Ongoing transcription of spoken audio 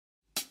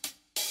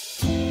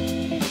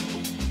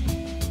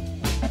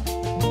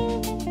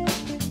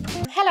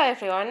Hello,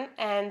 everyone,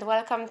 and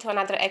welcome to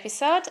another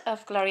episode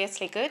of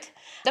Gloriously Good,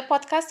 the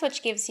podcast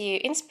which gives you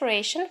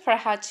inspiration for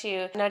how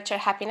to nurture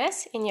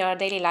happiness in your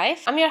daily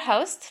life. I'm your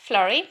host,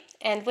 Flory,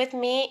 and with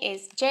me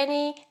is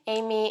Jenny,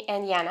 Amy,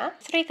 and Yana,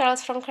 three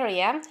girls from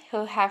Korea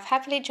who have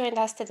happily joined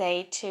us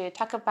today to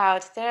talk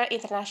about their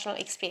international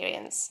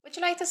experience. Would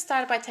you like to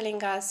start by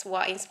telling us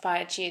what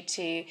inspired you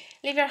to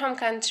leave your home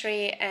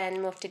country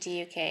and move to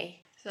the UK?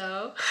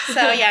 So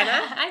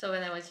Yana? So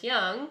when I was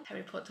young,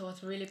 Harry Potter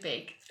was really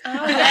big.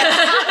 Oh, yes.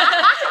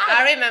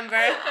 I remember.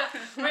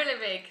 Really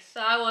big.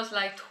 So I was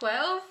like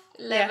 12,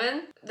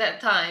 11.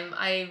 That time,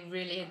 I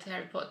really into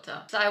Harry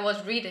Potter. So I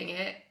was reading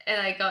it and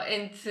I got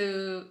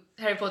into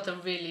Harry Potter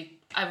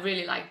I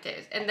really liked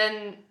it. And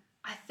then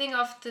I think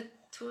after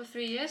 2 or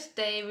 3 years,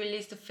 they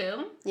released a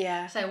film.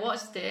 Yeah. So I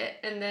watched it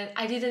and then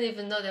I didn't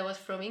even know that was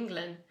from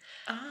England.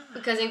 Ah.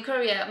 Because in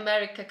Korea,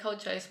 American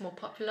culture is more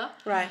popular.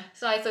 Right.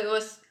 So I thought it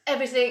was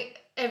everything,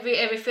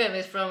 every film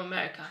is from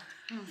America.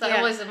 So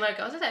I was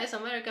American. I was like, that is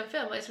an American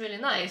film, but it's really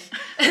nice.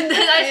 And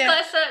then I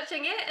started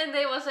searching it, and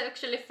they was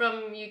actually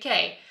from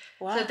UK.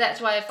 Wow. So that's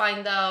why I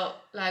find out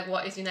like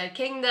what is United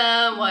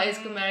Kingdom, what is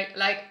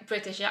like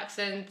British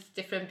accent,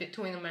 different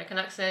between American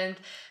accent,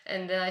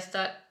 and then I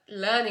start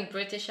learning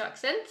British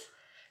accents.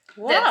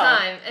 Wow. That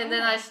time, and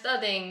then I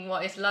studying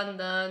what is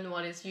London,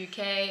 what is UK,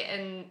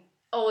 and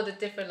all the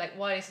different like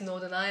what is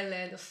Northern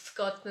Ireland or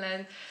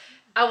Scotland.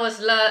 I was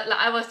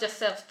just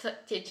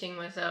self-teaching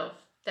myself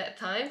that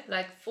time,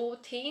 like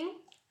 14.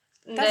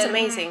 That's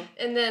amazing.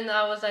 And then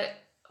I was like,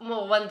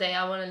 well, one day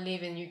I want to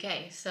live in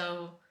UK.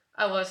 So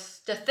I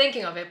was just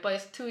thinking of it, but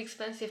it's too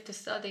expensive to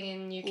study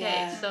in UK.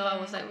 Yeah. So I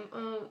was like,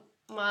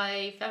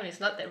 my family is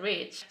not that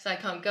rich, so I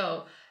can't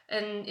go.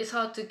 And it's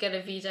hard to get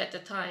a visa at the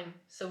time.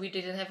 So we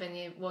didn't have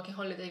any working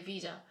holiday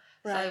visa.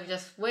 Right. So I was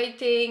just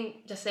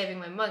waiting, just saving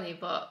my money.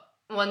 But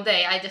one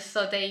day I just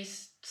saw they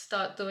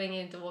start doing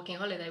it the working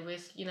holiday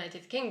with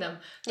United Kingdom.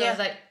 So I was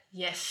like,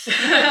 yes. So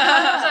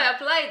I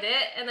applied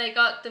it and I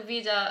got the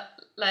visa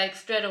like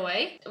straight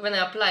away. When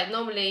I applied,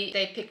 normally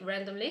they pick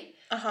randomly,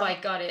 but I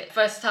got it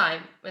first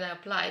time when I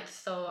applied.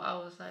 So I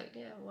was like,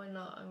 yeah, why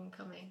not? I'm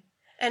coming.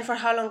 And for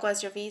how long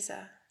was your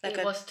visa?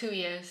 It was 2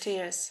 years. 2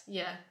 years.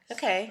 Yeah.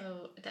 Okay.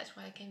 So that's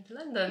why I came to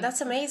London. That's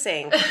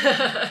amazing.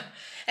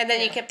 And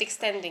then you kept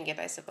extending it,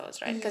 I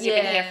suppose, right? Because you've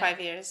been here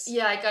 5 years.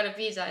 Yeah, I got a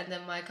visa and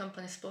then my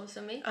company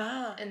sponsored me.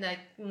 Ah. And I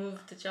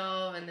moved the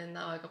job and then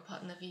now I got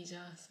partner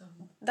visa. So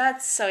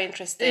That's so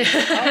interesting.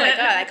 Oh my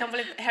God, I can't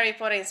believe Harry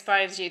Potter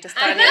inspired you to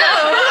start I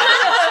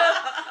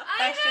know.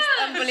 That's just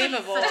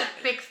unbelievable. Such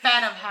a big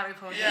fan of Harry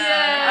Potter.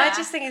 Yeah. I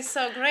just think it's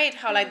so great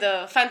how like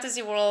the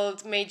fantasy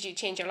world made you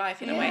change your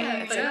life in a way.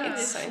 It's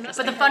so interesting.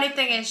 But the funny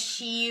thing is,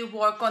 she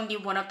worked on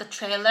one of the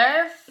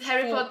trailer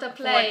Harry Potter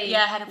play.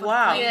 Harry Potter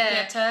play Yeah.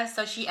 theater.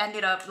 So she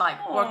ended up like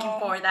working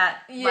for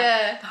that.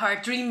 Yeah. Like,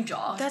 her dream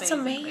job. That's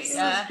basically. amazing.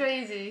 That's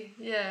crazy.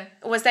 Yeah.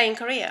 Was that in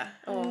Korea?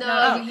 Or?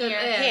 No, here.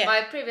 Here.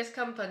 My previous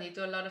company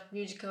do a lot of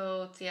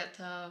musical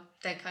theater,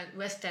 that kind of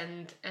West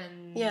End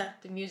and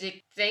the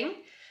music thing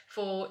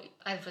for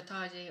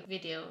advertising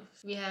videos.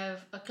 We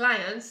have a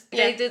client,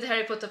 they did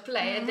Harry Potter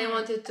play and they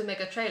wanted to make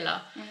a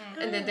trailer.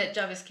 And then that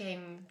job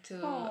came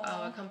to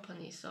our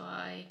company, so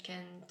I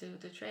can do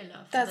the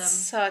trailer for That's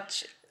them.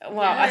 such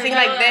wow. I think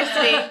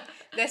like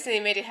Destiny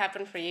made it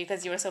happen for you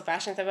because you were so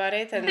passionate about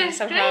it, and It's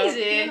somehow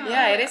crazy.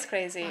 Yeah, it is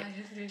crazy.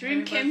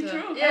 Dream came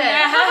true.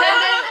 Yeah.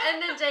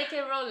 and then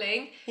J.K.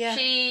 Rowling,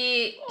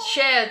 she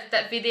shared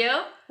that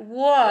video.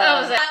 Whoa.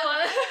 That was that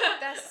one.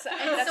 It's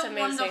that's a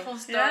amazing. wonderful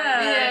story.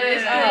 Yeah,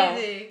 it's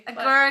crazy. A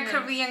girl,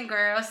 Korean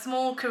girl, a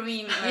small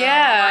Korean girl.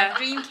 Yeah. Like,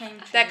 dream came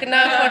true. That could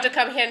not afford to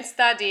come here and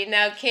study,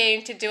 now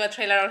came to do a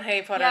trailer on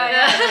Harry Potter.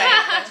 Yeah.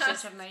 That's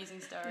That's such an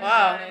amazing story.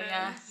 Wow.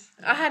 Yeah.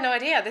 I had no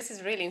idea. This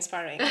is really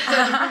inspiring.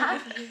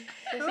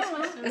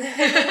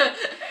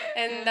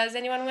 And does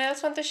anyone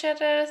else want to share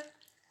their...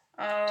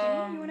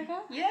 You wanna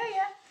go? Yeah.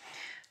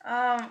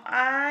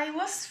 I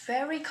was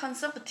very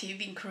conservative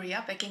in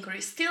Korea, back in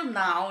Korea. Still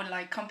now,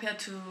 like compared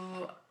to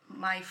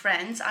my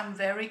friends, I'm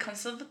very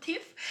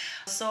conservative.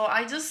 So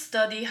I just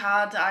study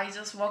hard, I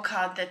just work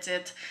hard, that's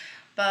it.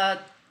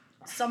 But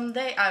one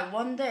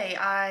day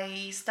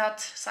I start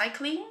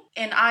cycling,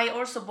 and I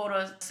also bought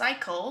a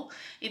cycle.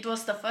 It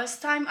was the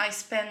first time I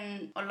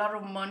spent a lot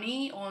of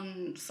money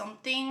on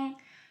something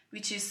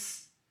which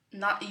is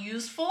not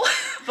useful,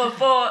 but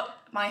for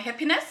my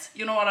happiness,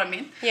 you know what I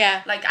mean?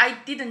 Yeah. Like I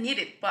didn't need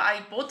it, but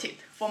I bought it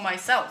for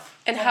myself.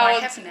 And for how my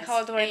old, happiness. how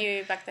old were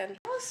you back then?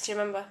 Do you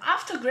remember?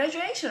 After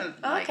graduation.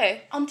 Oh, like,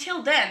 okay.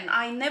 Until then,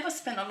 I never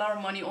spent a lot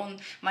of money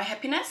on my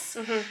happiness.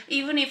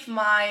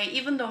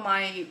 Even though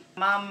my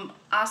mom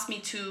asked me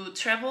to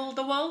travel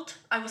the world,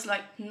 I was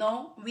like,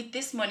 no, with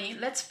this money,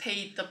 let's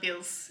pay the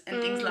bills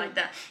and things like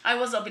that. I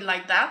was a bit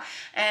like that.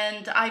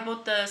 And I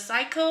bought the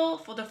cycle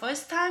for the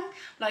first time,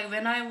 like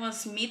when I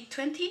was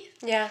mid-20.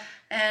 Yeah.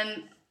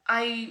 And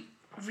I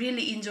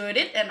really enjoyed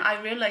it, and I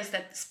realized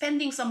that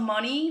spending some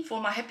money for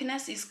my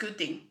happiness is good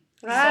thing.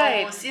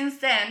 Right. So since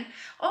then,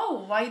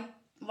 why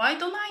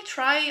don't I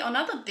try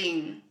another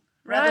thing?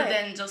 rather Right.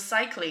 than just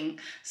cycling.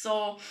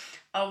 So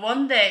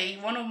one day,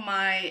 one of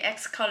my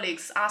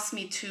ex-colleagues asked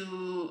me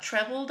to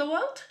travel the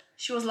world.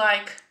 She was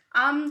like,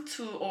 I'm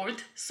too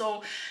old,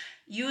 so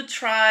you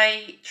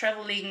try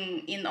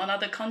traveling in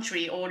another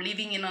country or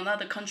living in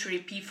another country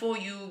before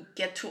you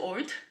get too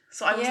old.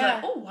 So I was Yeah.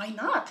 like, oh, why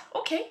not?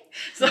 Okay.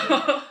 So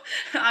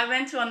I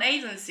went to an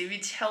agency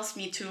which helps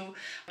me to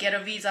get a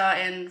visa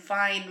and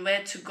find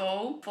where to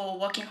go for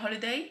working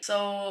holiday.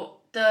 So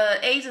the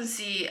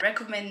agency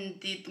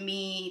recommended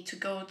me to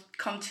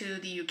come to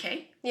the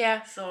UK.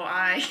 Yeah. So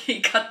I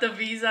got the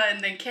visa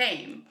and then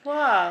came.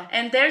 Wow.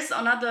 And there's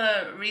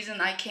another reason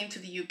I came to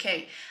the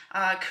UK.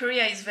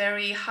 Korea is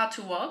very hard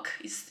to work.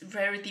 It's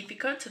very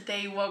difficult.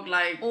 They work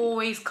like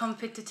Always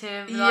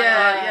competitive.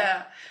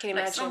 yeah. Can you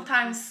Like imagine?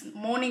 sometimes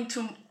morning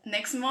to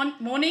next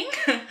morning,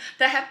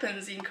 that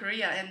happens in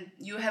Korea, and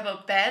you have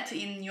a bed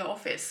in your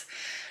office.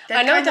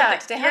 I know kind of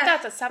that. thing- They have yeah.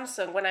 that at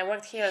Samsung when I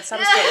worked here at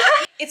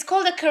Samsung. It's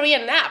called a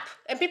Korean nap.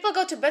 And people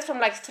go to bed from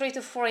like 3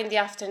 to 4 in the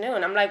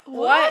afternoon. I'm like,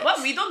 what?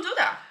 What? We don't do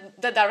that.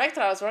 The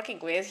director I was working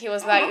with, he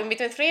was like, in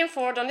between 3 and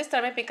 4, don't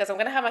disturb me because I'm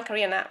going to have my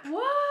Korean nap.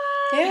 What?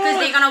 Yeah. Because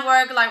they're gonna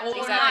work like all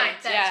Exactly. night.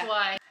 That's Yeah.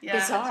 why. Yeah.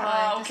 Bizarre.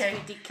 Oh, That's okay.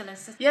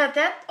 ridiculous. Yeah,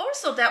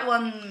 that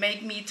one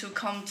made me to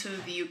come to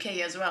the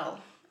UK as well.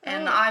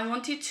 And I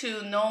wanted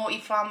to know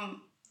if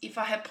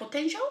I have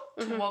potential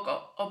to work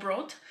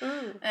abroad.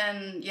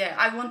 And yeah,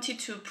 I wanted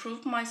to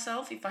prove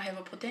myself if I have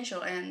a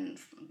potential, and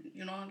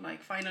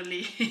like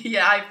finally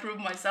I proved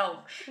myself.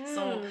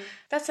 So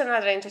That's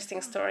another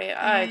interesting story.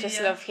 I just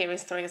Yeah. love hearing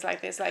stories like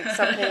this. Like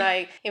something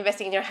like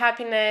investing in your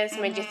happiness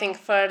made you think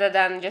further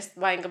than just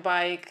buying a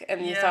bike,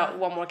 and you Yeah. thought,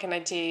 what more can I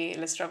do?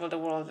 Let's travel the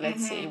world.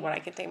 Let's see where I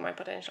can take my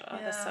potential. Oh,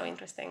 that's so Yeah.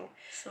 interesting.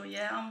 so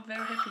yeah, I'm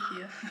very happy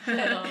here.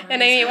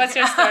 And Amy, what's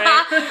your story?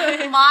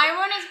 My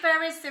one is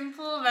very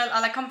simple, well,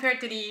 like compared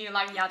to the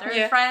other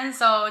Yeah. friends.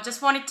 So just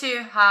wanted to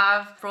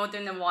have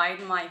broaden and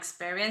widen my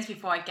experience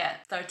before I get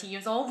 30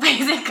 years old,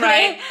 basically.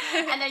 Right.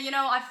 And then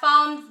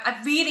I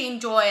really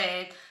enjoyed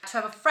it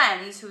to have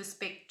friends who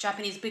speak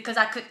Japanese, because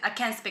I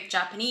can't speak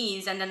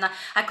Japanese, and then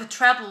I could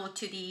travel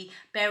to the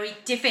very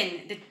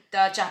different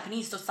the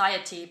Japanese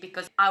society,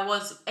 because I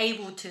was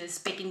able to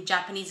speak in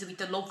Japanese with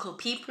the local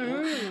people,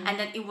 and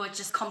then it would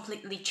just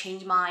completely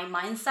change my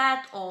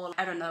mindset, or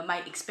I don't know, my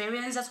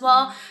experience as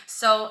well.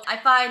 So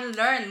if I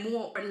learn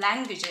more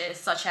languages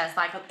such as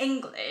like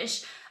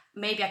English,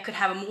 maybe I could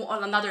have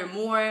another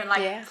more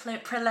like Yeah.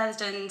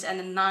 pleasant and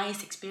a nice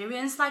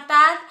experience like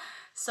that.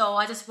 So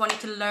I just wanted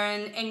to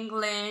learn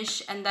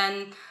English, and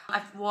then I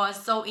was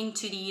so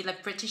into the like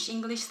British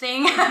English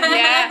thing.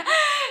 Yeah.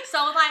 So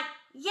I was like,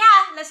 yeah,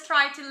 let's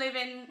try to live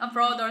in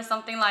abroad or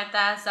something like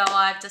that. So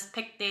I just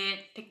picked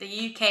the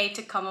UK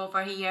to come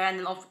over here, and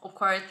then of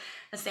course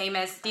the same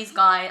as this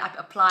guy, I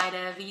applied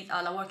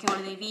a working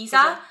holiday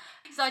visa.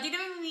 So I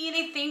didn't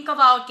really think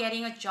about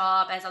getting a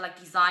job as a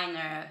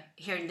designer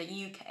here in the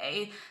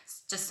UK.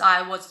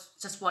 I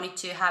wanted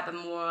to have a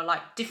more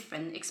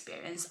different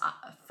experience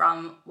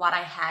from what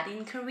I had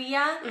in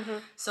Korea.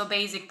 So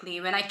basically,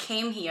 when I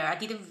came here, I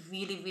didn't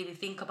really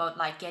think about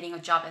getting a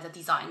job as a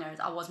designer.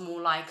 I was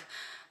more like,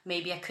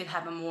 maybe I could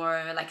have a more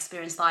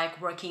experience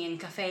working in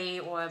cafe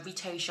or a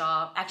retail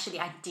shop. Actually,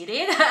 I did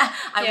it.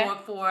 I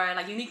worked for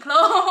Uniqlo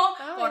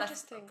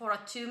for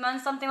 2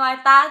 months, something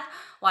like that,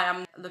 while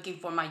I'm looking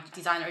for my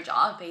designer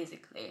job,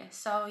 basically.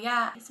 So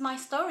yeah, it's my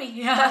story.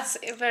 Yeah. That's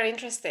very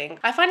interesting.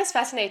 I find it's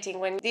fascinating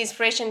when the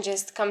inspiration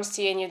just comes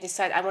to you and you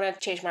decide, I want to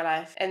change my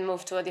life and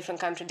move to a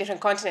different country, different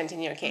continent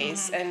in your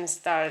case, and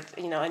start,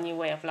 a new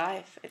way of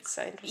life. It's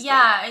so interesting.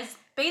 Yeah, it's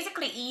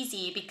basically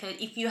easy because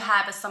if you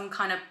have some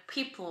kind of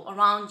people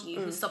around you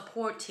who's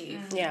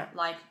supportive, Yeah.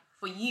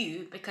 for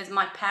you, because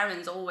my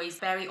parents always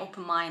very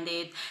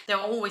open-minded.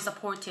 They're always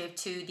supportive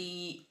to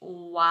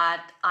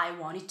what I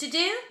wanted to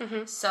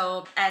do.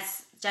 So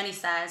as Jenny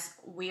says,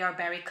 we are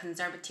very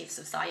conservative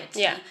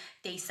society. Yeah.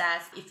 They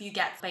says if you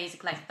get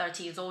basically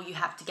 30 years old, you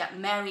have to get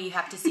married, you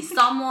have to see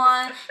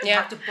someone, you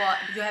Yeah.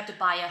 have to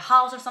buy a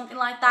house or something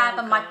like that. Oh,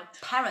 but my God.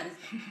 parents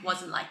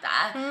wasn't like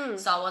that.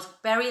 So I was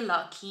very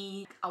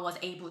lucky. I was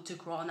able to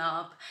grow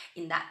up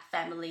in that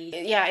family.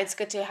 Yeah, it's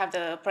good to have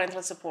the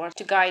parental support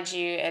to guide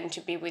you and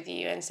to be with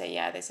you and say,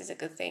 yeah, this is a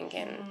good thing.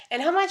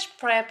 And how much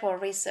prep or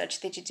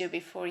research did you do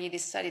before you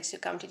decided to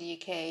come to the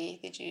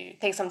UK? Did you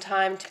take some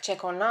time to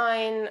check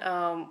online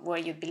where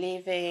you'd be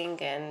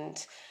living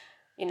and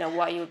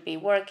what you'd be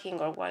working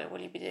or what will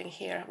you be doing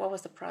here? What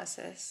was the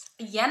process?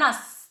 Yena's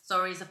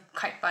story is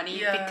quite funny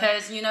Yeah.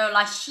 because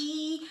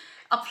she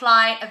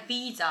applied a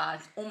visa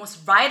almost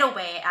right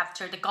away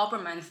after the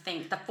government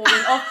thing, the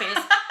foreign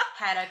office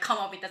had come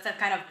up with some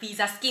kind of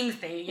visa scheme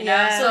thing, you know.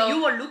 Yeah. So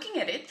you were looking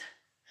at it?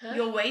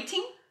 You're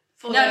waiting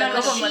for No,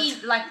 the government?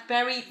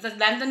 she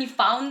randomly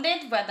found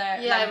it, whether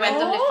Yeah, I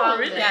randomly Oh, found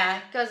really? it. Yeah.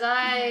 Because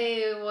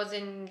I was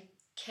in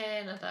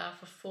Canada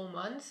for 4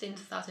 months in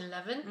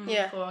 2011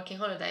 Yeah. for working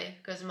holiday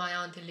because my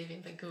auntie lived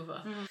in Vancouver.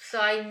 So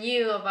I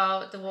knew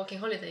about the working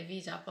holiday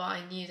visa, but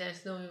I knew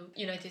there's no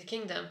United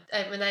Kingdom.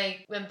 When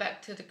I went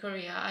back to the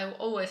Korea, I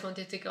always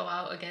wanted to go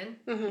out again,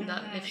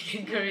 not living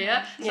in Korea.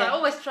 So I Yeah.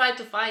 always tried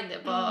to find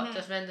it, but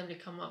just randomly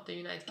come up the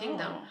United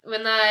Kingdom.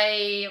 When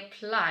I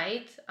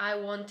applied, I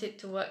wanted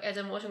to work as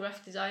a motion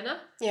graphic designer.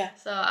 Yeah.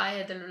 So I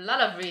had a lot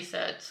of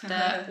research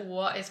that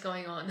what is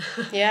going on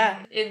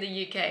Yeah. in the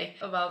UK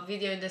about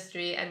video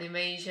industry,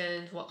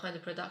 animation, what kind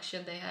of production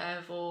they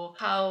have, or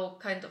how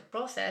kind of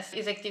process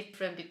is like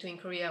different between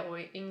Korea or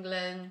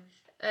England.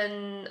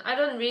 And I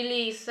don't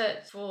really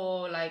search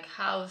for like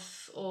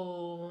house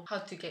or how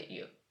to get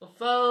you a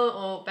phone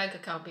or bank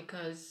account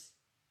because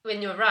when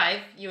you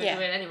arrive, you will Yeah.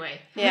 do it anyway.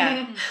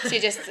 Yeah. So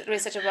you just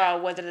research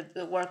about whether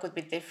the work would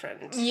be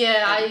different.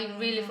 Yeah, I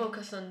really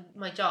focus on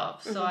my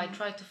job. So I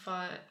tried to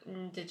find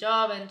the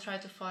job and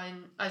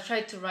I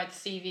tried to write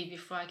CV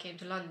before I came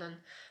to London.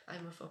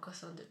 I'm more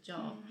focused on the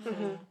job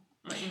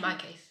in my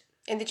case.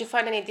 And did you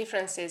find any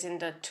differences in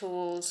the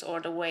tools or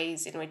the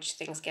ways in which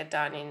things get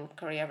done in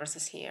Korea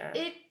versus here?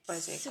 Or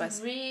is it It's quite-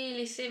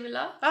 really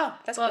similar, Oh,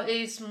 that's but good.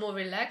 it's more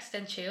relaxed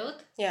and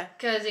chilled. Yeah.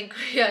 Because in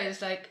Korea,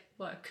 it's like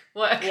work.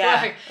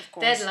 Yeah, of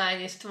course.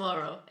 Deadline is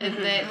tomorrow. And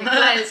the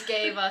clients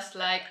gave us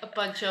like a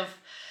bunch of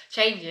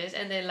changes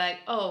and they're like,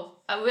 oh,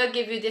 I will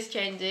give you these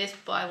changes,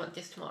 but I want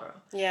this tomorrow.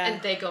 Yeah.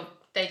 And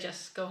they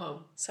just go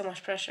home. So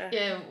much pressure.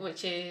 Yeah,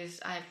 which is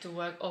I have to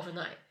work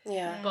overnight.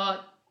 Yeah.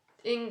 But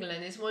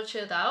England is more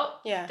chilled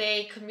out. Yeah.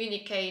 They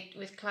communicate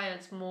with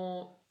clients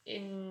more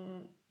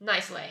in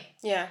nice way.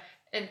 Yeah.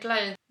 And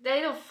clients, they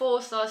don't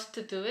force us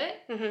to do it,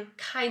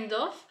 kind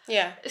of.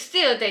 Yeah.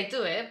 Still, they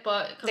do it,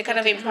 but They kind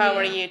of compared to empower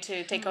Korea- you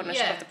to take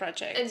ownership Yeah. of the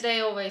project. And they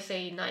always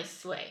say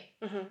nice way.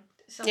 Yeah.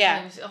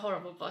 Sometimes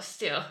horrible, but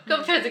still,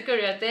 compared to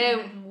Korea, they're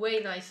way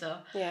nicer.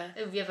 Yeah.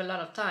 And we have a lot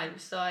of time,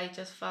 so I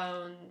just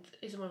found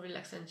it's more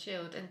relaxed and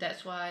chilled, and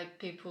that's why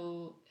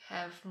people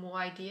have more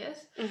ideas.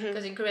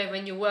 Because in Korea,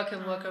 when you work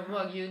and work and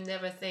work, you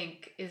never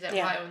think is that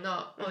Yeah. right or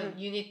not, or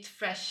you need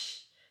fresh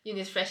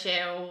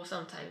air or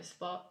sometimes,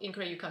 but in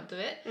Korea you can't do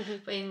it.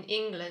 But in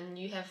England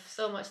you have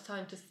so much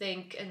time to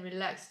think and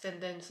relax,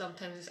 and then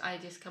sometimes these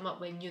ideas come up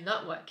when you're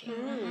not working.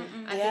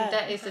 I Yeah. think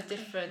that is the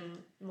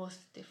most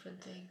different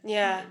thing.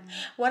 Yeah.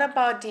 What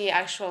about the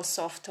actual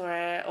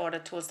software or the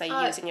tools that you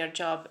use in your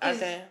job? Are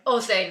they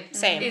Same.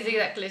 Same. It's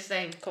exactly the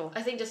same. Cool.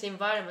 I think just the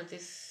environment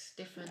is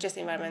different. just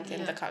the environment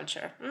and the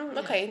culture?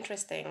 Okay,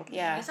 interesting.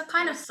 Yeah. It's a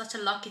kind of such a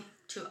lucky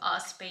to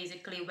us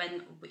basically when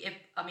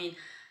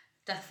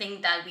the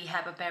thing that we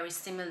have a very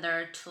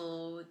similar to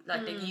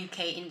like the UK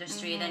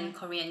industry than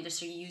Korean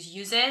industry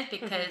use it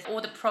because all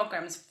the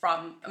programs from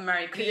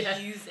America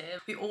use it.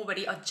 We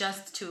already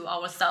adjust to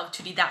ourselves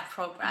to that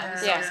program.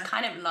 So Yeah. it's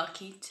kind of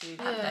lucky to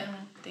have that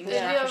thing. Because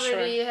Yeah, we for sure.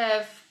 already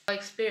have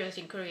experience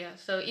in Korea,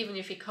 so even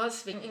if you can't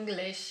speak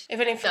English,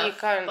 Even if you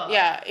stuff, can't, but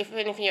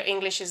even if your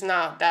English is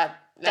not that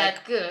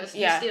that good,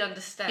 yeah. you still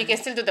understand. you can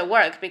still do the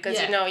work because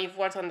Yeah. you know you've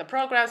worked on the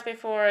programs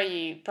before.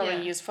 You probably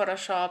Yeah. use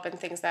Photoshop and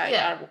things that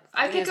Yeah, are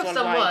I pick used up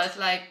some worldwide. words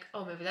like,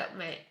 oh, maybe that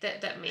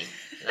mean.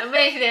 I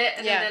made it,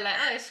 and Yeah. then they're like,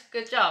 oh, it's a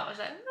good job. I was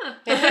like,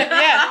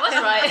 Yeah,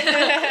 that's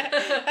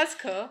right. that's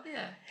cool.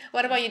 Yeah.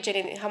 What about you,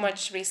 Jenny? How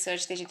much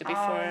research did you do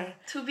before?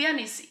 To be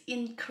honest,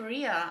 in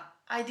Korea,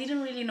 I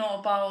didn't really know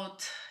about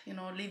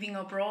living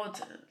abroad.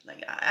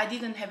 Like I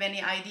didn't have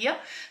any idea,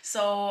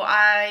 so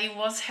I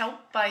was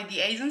helped by the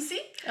agency.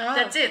 Oh.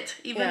 That's it.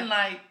 Even Yeah.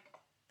 like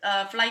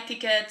flight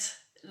tickets,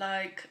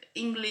 like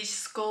English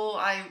school.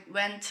 I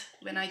went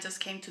when I just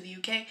came to the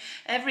UK.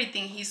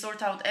 Everything he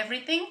sorted out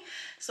everything.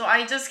 So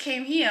I just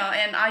came here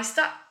and I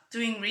start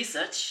doing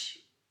research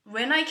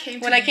when I came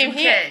to When the I came UK.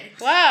 here,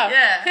 wow.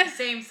 Yeah.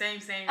 Same.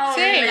 Oh,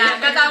 Same. really? Yeah,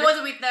 because I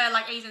was with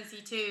the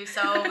agency too,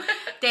 so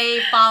they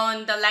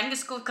found the language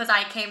school. Because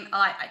I came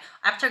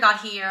after I got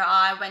here,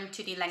 I went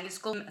to the language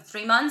school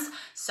 3 months.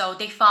 So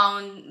they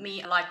found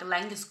me the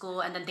language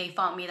school, and then they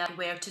found me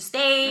where to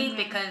stay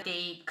because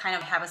they kind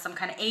of have some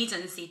kind of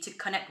agency to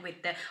connect with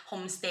the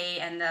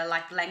homestay and the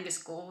language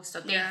school.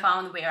 So they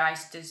found where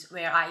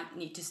I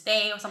need to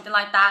stay or something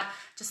like that.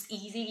 Just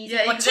easy.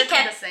 Yeah, But exactly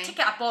the same.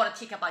 ticket, I bought a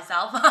ticket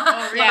myself.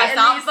 Oh, really? By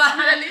myself.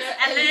 At least.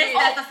 At least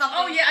that's something.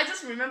 Oh yeah, I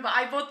just remember.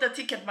 I bought the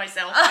ticket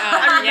myself.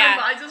 I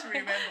remember. I just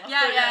remember.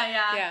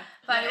 Yeah.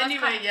 But it was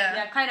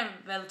Anyway, kind of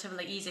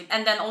relatively easy.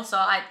 And then also,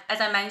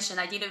 as I mentioned,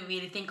 I didn't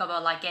really think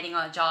about getting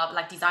a job,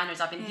 designer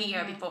job in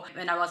here before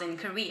when I was in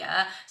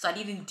Korea. So I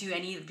didn't do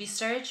any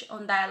research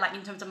on that,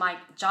 in terms of my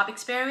job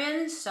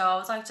experience. So I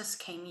was just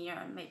came here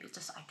and maybe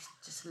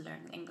just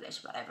learn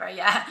English, whatever.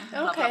 Yeah.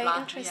 Okay,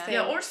 interesting.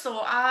 Yeah. Also,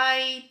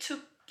 I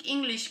took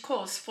English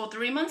course for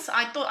 3 months.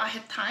 I thought I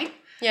had time.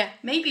 Yeah.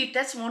 Maybe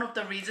that's one of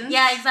the reasons.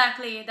 Yeah,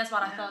 exactly. That's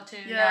what I thought too.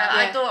 Yeah,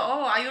 I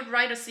thought, I would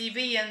write a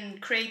CV and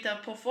create a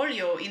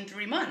portfolio in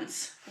 3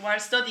 months while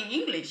studying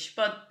English.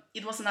 But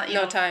it was not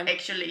No enough, time.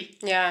 actually.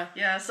 Yeah.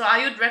 Yeah, so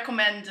I would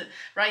recommend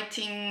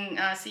writing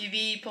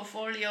CV,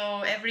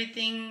 portfolio,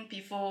 everything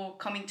before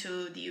coming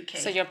to the UK.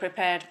 So you're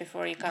prepared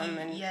before you come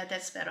and... Yeah,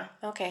 that's better.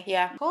 Okay,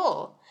 yeah.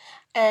 Cool.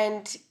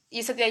 And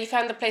you said that you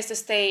found a place to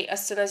stay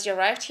as soon as you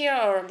arrived here,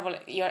 or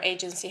your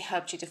agency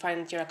helped you to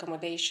find your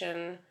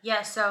accommodation?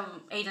 Yeah, so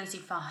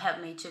agency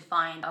helped me to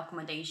find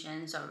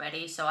accommodations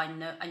already, so I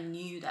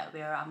knew that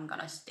where I'm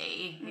gonna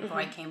stay before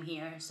I came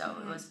here. So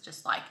it was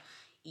just like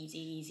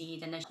easy.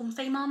 Then the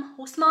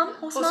host mom.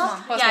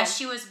 Yeah,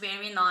 she was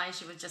very nice.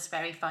 She was just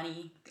very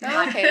funny,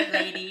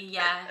 lady.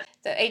 Yeah.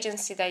 The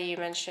agency that you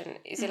mentioned,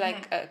 is it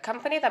like a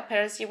company that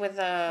pairs you with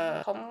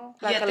a home,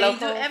 like a they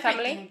local do everything.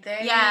 family? They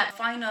Yeah.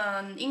 find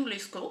an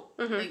English school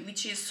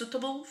which is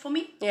suitable for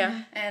me.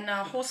 Yeah. And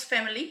a host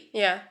family.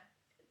 Yeah.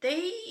 They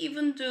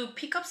even do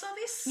pickup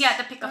service. Yeah,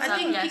 the pickup service. I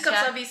think yes, pickup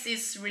yeah. service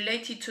is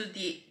related to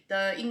the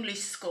English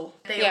school.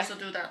 They Yeah. also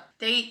do that.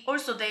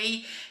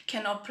 They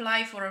can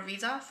apply for a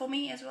visa for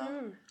me as well.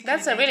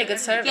 That's a really good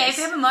service. Yeah, if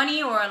you have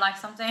money or like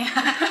something.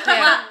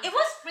 Well, it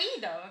was free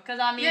though, because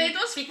I mean, Yeah, it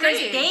was because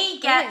free. they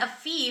get a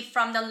fee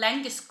from the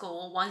language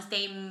school once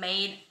they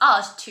made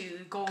us to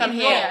go Come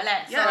here. here.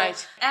 So Yeah.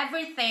 Right.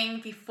 everything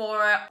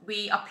before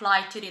we apply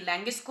to the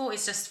language school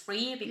is just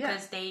free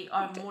because they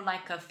are more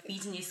like a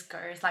business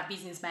girls, like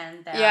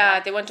businessmen. Yeah,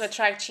 they want to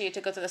attract you to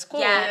go to the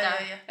school. Yeah,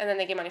 And then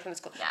they get money from the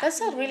school. Yeah.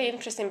 That's a really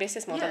interesting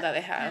business model that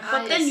they have.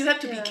 But then you have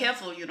to be careful,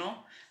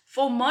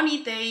 For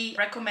money, they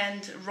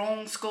recommend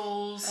wrong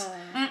schools,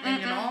 and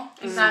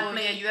Exactly.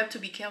 So, yeah, you have to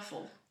be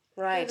careful.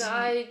 Right.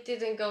 I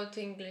didn't go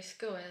to English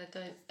school and I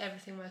done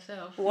everything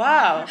myself.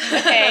 Wow.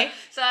 Okay.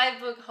 So I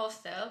booked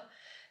hostel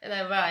and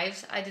I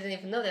arrived. I didn't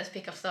even know there's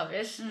pickup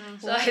service.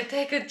 So I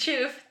take a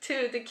tube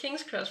to the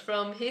King's Cross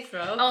from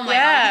Heathrow. Oh my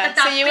Yeah, god,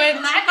 so that you big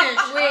went-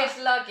 luggage. With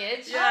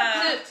luggage,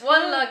 Yeah.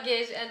 one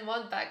luggage and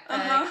one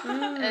backpack,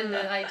 and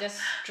then I just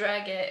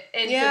drag it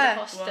into Yeah.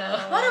 the hostel.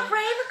 Wow. What a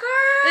brave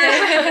girl!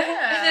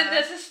 And then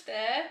there's a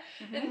stair,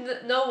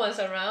 and no one's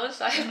around,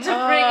 so I have to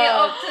bring it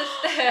up the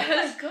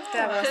stairs.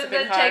 That must have And been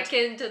then hard. check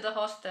into the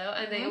hostel,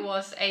 and there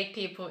was 8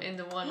 people in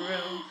the one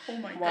room. Oh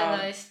my Wow.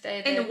 And I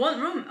stayed In there. the one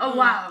room. Oh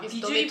wow. It's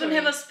Did you even dormitory.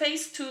 have a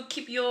space to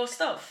keep your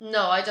stuff?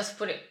 No, I just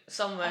put it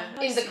somewhere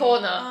I in the see.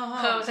 corner.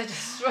 Uh-huh. So I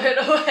just throw it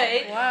away.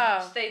 Wow.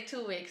 Stayed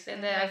 2 weeks, and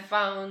then I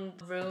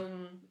found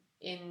room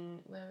in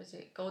where was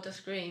it?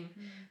 Golders Green.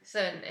 So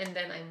and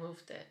then I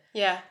moved it.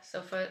 Yeah.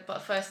 So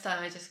first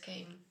time I just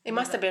came. It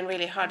must have been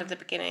really hard at the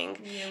beginning.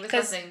 Yeah, with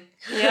 'Cause- nothing.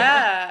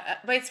 Yeah,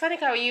 but it's funny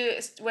how you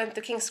went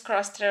to King's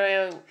Cross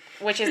through,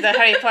 which is the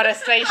Harry Potter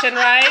station,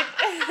 right?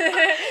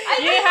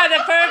 You had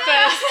a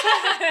purpose.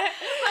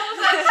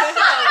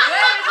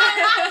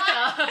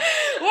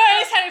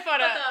 Where is Harry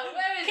Potter?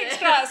 Where is King's it?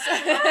 Cross.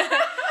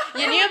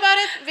 You knew about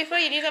it before?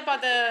 You knew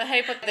about the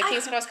Harry Potter, the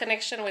King's Cross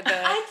connection with the...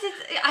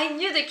 I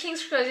knew the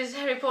King's Cross is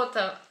Harry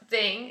Potter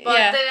thing, but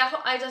Yeah. then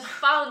I just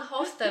found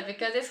hostel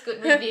because it's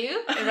good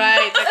review.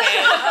 Right, okay.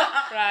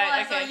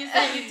 Right, So okay. you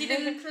said you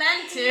didn't plan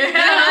to.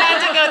 I'm trying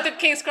to go to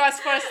King's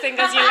Cross first thing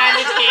because you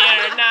landed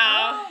here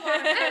now.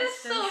 And it's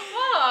so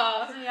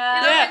far. Yeah.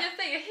 You know, Yeah. when you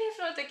think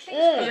Heathrow to King's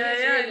Cross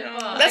is really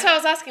far. That's why I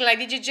was asking, like,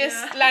 did you just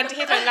land to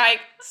Heathrow and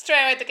like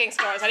straight away to King's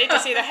Cross? I need to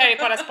see the Harry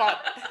Potter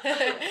spot.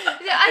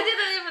 Yeah, I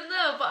didn't even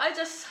know, but I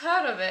just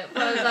heard of it.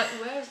 But I was like,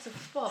 where's the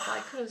spot? But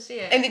I couldn't see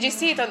it. And did you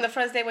see it on the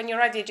first day when you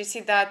arrived? Did you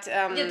see that?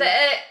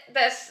 Yeah,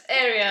 that's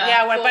area.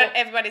 Yeah, where for-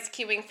 everybody's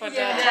queuing for the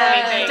Yeah.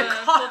 trolley thing.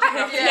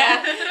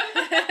 Yeah.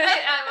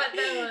 I went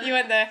there. You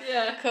went there.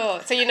 Yeah. Cool.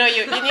 So you knew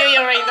you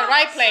were in the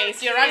right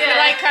place. You're in the Yeah.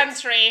 right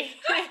country.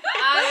 I'm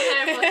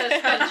Harry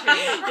Potter's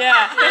country.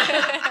 Yeah.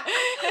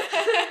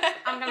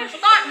 I'm gonna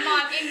start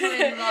my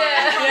England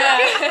life. Yeah.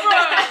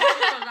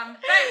 Because I'm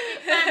very big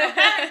fan of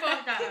Harry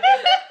Potter.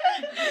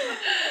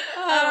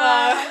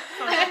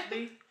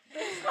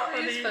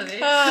 It's funny.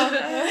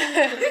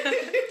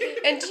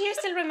 And do you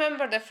still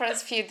remember the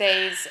first few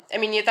days? I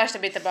mean, you touched a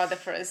bit about the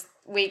first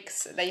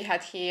weeks that you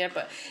had here,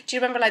 but do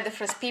you remember like the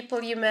first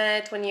people you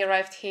met when you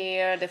arrived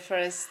here, the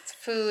first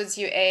foods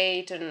you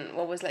ate, and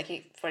what was like your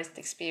first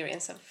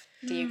experience of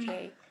the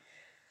UK?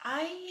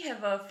 I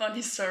have a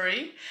funny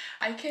story.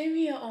 I came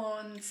here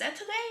on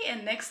Saturday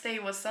and next day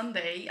was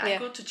Sunday. I Yeah.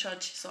 go to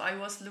church, so I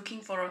was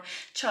looking for a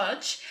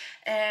church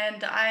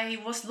and I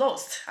was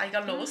lost. I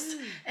got lost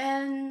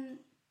and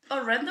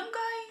a random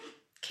guy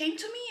came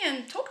to me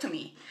and talked to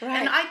me. Right.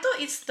 And I thought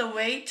it's the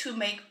way to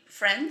make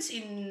friends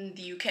in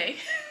the UK.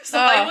 So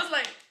Oh. I was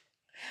like,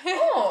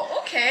 oh,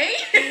 okay.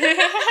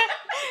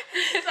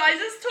 So I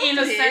just talked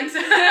to him.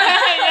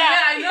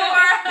 Yeah, I know.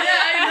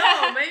 Yeah, I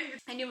know. Maybe.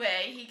 Anyway,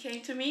 he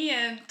came to me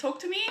and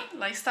talked to me.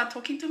 Like, start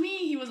talking to me.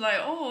 He was like,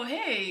 "Oh,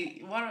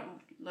 hey,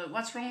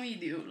 what's wrong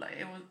with you?"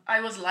 I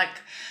was like,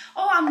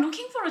 "Oh, I'm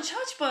looking for a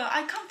church, but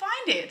I can't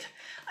find it.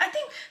 I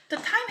think the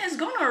time has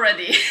gone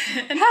already."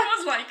 And he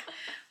was like,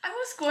 "I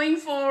was going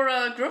for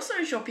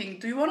grocery shopping.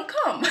 Do you want to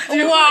come?" Do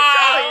you Wow.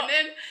 want to join?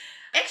 And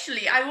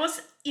actually, I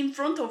was in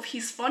front of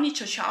his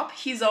furniture shop.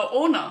 He's an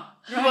owner.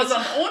 He was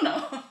an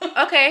owner.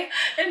 Okay.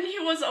 And he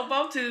was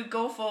about to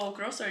go for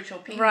grocery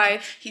shopping. Right.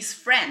 With his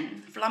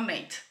friend,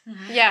 flatmate,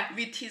 Yeah.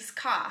 with his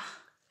car.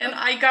 And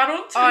I got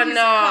onto Oh, his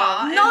no.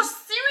 car. And No,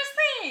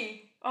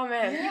 seriously. Oh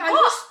man. yeah, I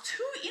was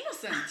too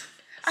innocent.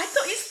 I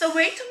thought it's the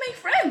way to make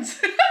friends.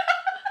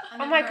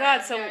 Oh my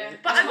God. So.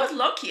 But I was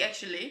lucky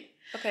actually.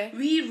 Okay.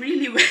 We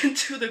really went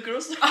to the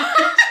grocery.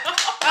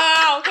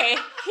 Oh, okay.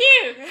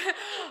 Phew.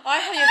 I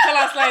thought you'd tell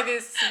us like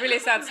this really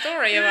sad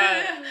story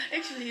about.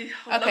 Actually,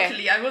 Okay.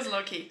 luckily, I was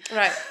lucky.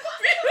 Right.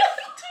 We went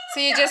to So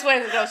you just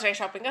went grocery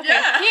shopping. Okay.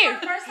 Yeah. Phew.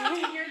 First time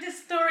to hear this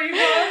story.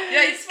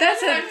 yeah, it's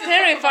That's a fun time to talk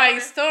terrifying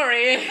about it.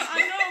 story.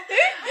 I know.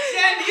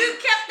 And you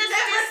kept this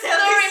tell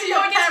story this to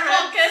your for this parents.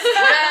 focus.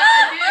 Yeah,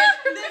 I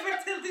did. Never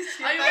tell this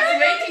to I was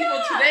waiting for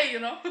today, you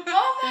know.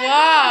 Oh my Wow.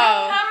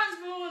 God. Your parents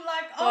will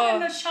like, Oh.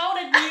 and shout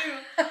at you.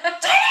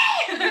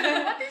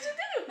 What did you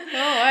do?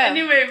 Oh wow.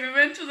 Anyway, we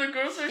went to the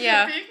grocery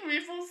Yeah. shopping. We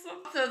bought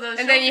some.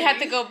 And then you had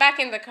to go back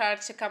in the car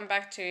to come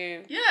back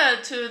to. Yeah,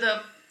 to the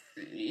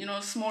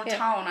small Yeah.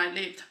 town I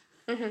lived.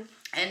 Mhm.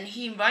 And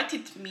he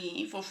invited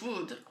me for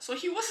food. So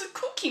he was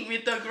cooking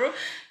with the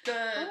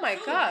Oh my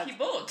food God. he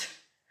bought.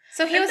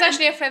 So he was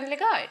actually a friendly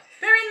guy.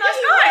 Very nice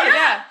guy.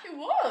 Yeah. He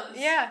was.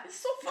 Yeah. It's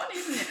so funny,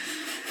 isn't it?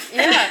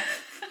 Yeah.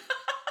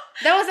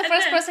 That was the And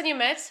first then- person you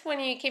met when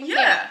you came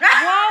Yeah. here.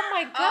 Wow,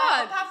 my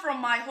God. Apart from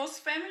my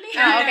host family.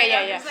 Oh, okay,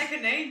 yeah. It's like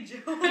an angel.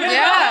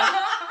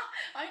 Yeah.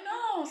 I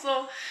know.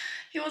 So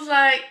he was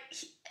like,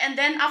 and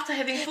then after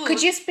having food.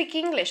 Could you speak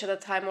English at the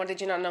time, or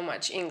did you not know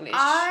much English?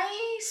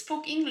 I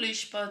spoke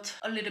English, but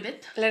a little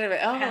bit. A little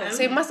bit. Oh, Hello.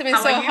 so it must have been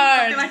How so are you?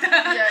 hard. Something like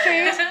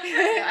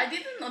that. Yeah, I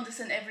didn't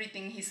understand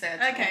everything he said.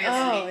 Okay.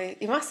 Oh,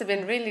 it must have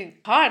been really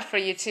hard for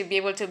you to be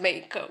able to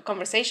make a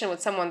conversation with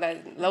someone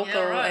that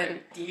local right. and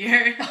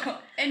Dear.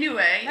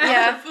 Anyway,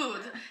 Yeah. after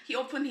food, he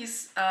opened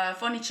his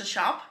furniture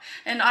shop,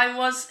 and I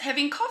was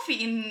having coffee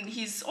in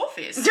his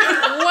office. And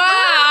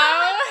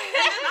wow.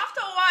 then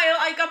after a while,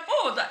 I got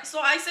bored, so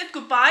I said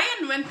goodbye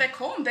and went back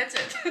home. That's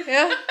it.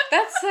 Yeah,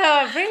 that's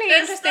a really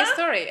That's interesting the-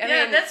 story. I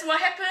yeah, mean, that's what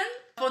happened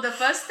for the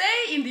first day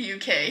in the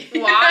UK.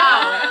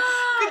 wow.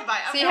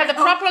 Goodbye. So you had the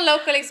proper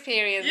local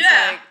experience.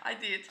 Yeah, Like, I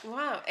did.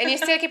 wow. And you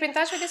still keep in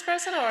touch with this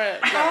person, or?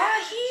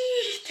 He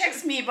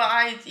texted me, but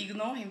I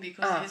ignore him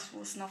because Ah. it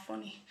was not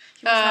funny.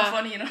 He was not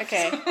funny, you know.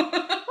 okay. So-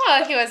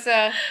 Well, he was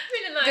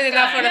Really nice good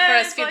enough guy. for the Yeah,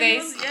 first few but he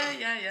days. was-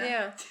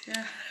 yeah.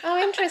 Yeah. Oh,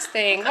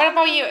 interesting. What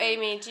about you,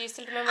 Amy? Do you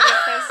still remember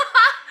your first?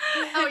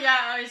 Oh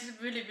yeah, it's a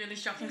really, really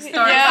shocking story.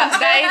 Yeah,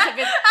 that is a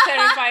bit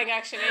terrifying,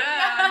 actually.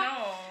 Yeah, I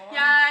know.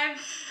 Yeah,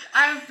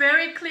 I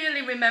very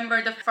clearly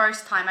remember the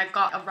first time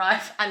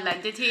I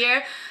landed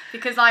here,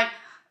 because like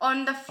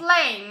on the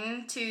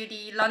plane to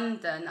the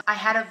London, I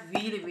had a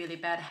really, really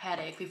bad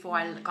headache before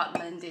I got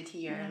landed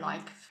here,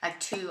 like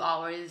 2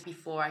 hours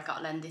before I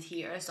got landed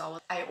here. So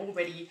I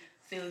already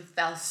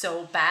felt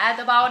so bad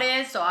about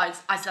it. So I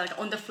said, like,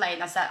 on the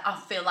plane, I said, I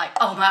feel like,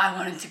 oh my, I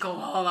wanted to go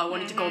home. I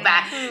wanted to go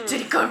back to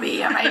the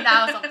Korea right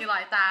now, something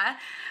like that.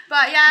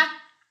 But yeah.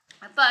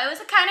 But it was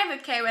kind of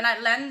okay when I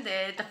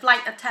landed. The flight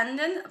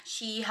attendant,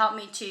 she helped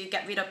me to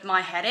get rid of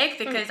my headache,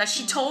 because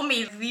she told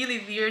me a really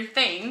weird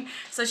thing.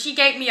 So she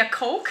gave me a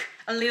Coke,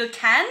 a little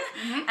can,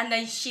 and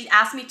then she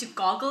asked me to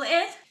goggle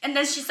it. And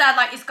then she said,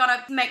 like, it's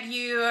gonna make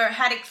your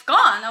headaches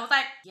gone. I was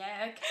like,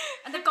 yeah, okay.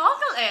 And the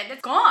goggle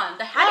it's gone.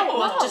 The headache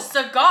was just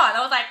so gone. I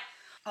was like,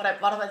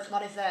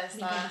 what is this?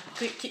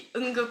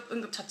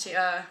 응급처치.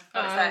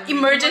 What is that?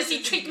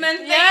 Emergency treatment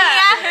thing.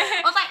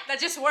 I was like, That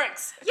just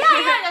works.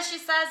 yeah. She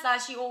says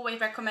that she always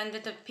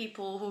recommended to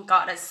people who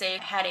got a sick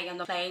headache on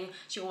the plane.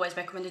 She always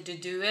recommended to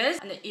do it,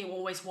 and it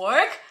always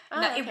worked.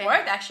 And okay. it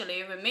worked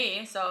actually with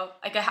me. So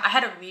I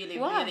had a really,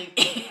 really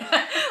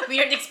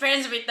weird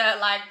experience with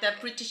the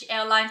British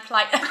airline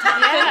flight.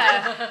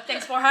 Yeah.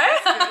 Thanks for her.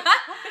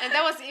 And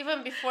that was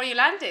even before you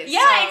landed. Yeah,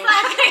 so-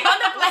 exactly, on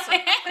the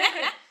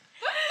plane.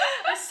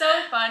 It's so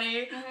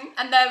funny.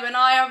 And then when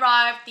I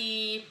arrived,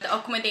 the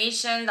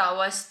accommodation that I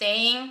was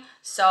staying,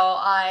 so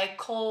I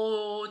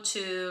called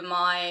to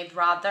my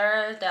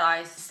brother that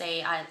I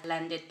say I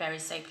landed very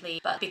safely.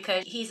 But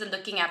because he's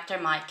looking after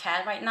my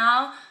cat right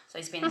now, so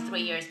it's been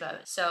 3 years.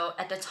 But so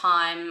at the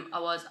time, I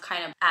was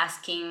kind of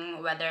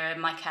asking whether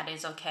my cat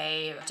is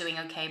okay, doing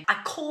okay. I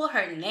call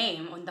her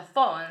name on the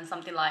phone,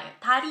 something like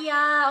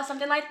Daria or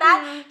something like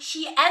that.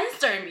 She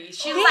answered me.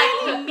 She was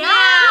like, meow.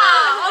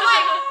 I was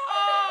like,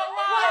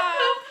 what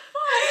the fuck?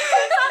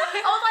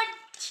 I was like,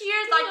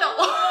 tears like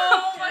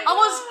I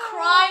was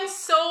crying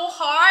so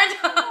hard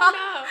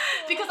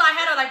because I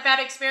had a bad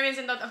experience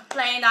in the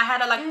plane. I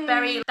had a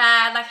very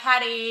bad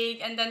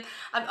headache, and then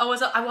I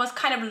was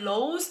kind of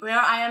lost where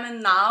I am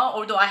in now.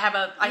 Although I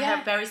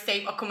have very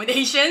safe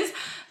accommodations,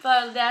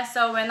 but yeah.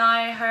 So when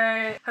I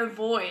heard her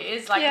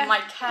voice,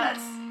 my cat,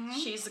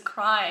 she's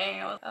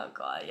crying. Oh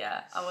god,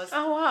 yeah.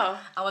 Oh wow.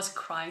 I was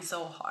crying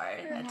so hard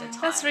at the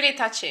time. That's really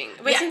touching.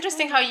 But it's Yeah.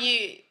 interesting how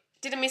you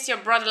didn't miss your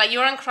brother. Like, you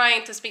weren't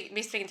crying to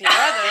be speaking to your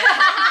brother,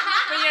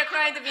 but you're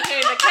crying to be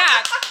hearing the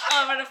cat.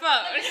 over the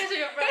phone. Because of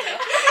your brother.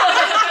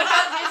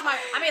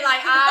 I mean,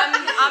 like,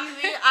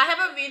 I have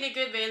a really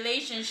good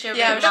relationship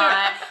Yeah, with sure.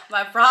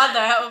 my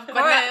brother, of But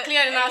course. not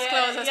clearly not as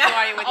close as you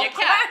are with your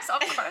cat.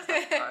 Of course.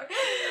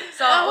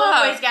 So Oh, I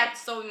wow. always get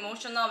so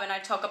emotional when I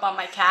talk about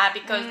my cat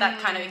because that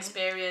kind of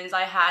experience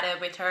I had it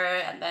with her,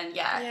 and then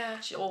Yeah.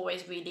 she's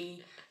always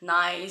really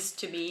nice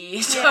to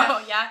me. So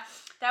Yeah.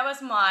 that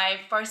was my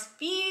first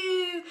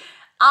few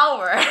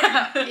hours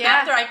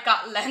after I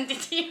got landed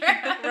here.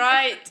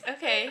 Right.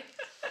 Okay.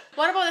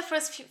 What about the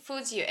first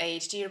foods you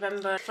ate? Do you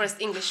remember first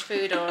English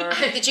food, or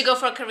did you go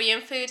for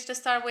Korean food to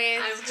start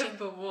with? I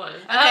remember one.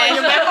 Okay. you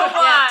remember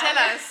Yeah. one? Tell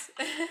us.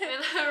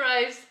 When I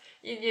arrived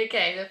in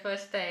UK the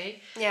first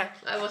day, Yeah.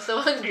 I was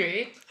so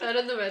hungry, so I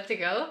don't know where to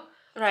go.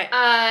 Right.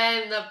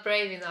 I'm not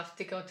brave enough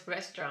to go to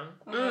restaurant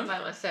by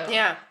myself.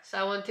 Yeah. So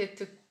I wanted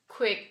to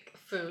quick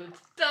food.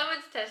 So I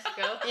went to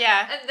Tesco.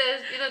 Yeah. And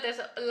there's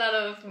a lot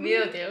of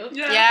meal deal.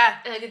 Yeah.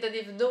 And I didn't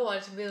even know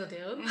what's meal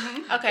deal.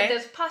 Okay. And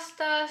there's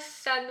pasta,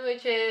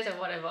 sandwiches, and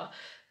whatever.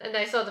 And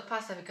I saw the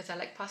pasta because I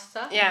like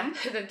pasta. Yeah.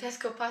 And then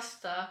Tesco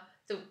pasta,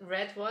 the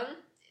red one,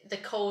 the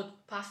cold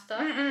pasta.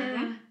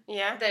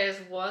 Yeah. There's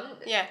one.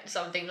 Yeah.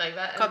 Something like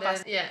that. Cold and then,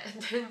 pasta. yeah.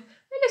 And then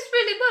it looks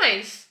really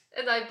nice.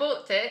 And I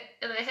bought it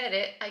and I had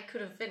it. I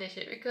couldn't finish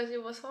it because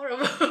it was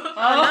horrible.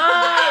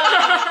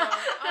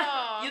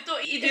 Oh. You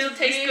thought it It's will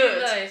taste really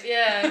good. Nice,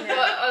 yeah.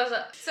 But I was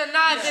like, So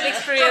not a good Yeah.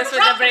 experience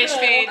with the British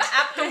food.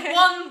 After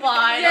one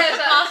bite Yes,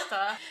 of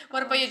pasta.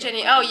 What about you,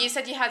 Jenny? Oh, you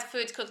said you had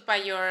food cooked by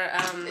your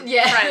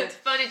yeah, friend,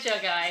 furniture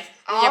guy.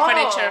 your Oh.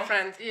 furniture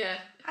friend. Yeah.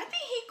 I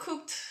think he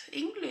cooked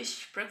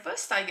English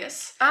breakfast, I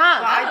guess. Ah.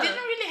 But I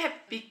didn't really have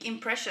big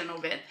impression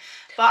of it.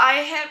 But I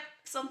have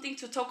something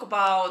to talk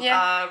about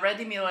Yeah.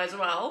 ready meal as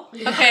well.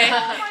 Okay.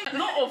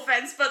 No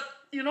offense, but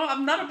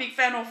I'm not a big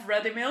fan of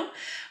ready meal.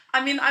 I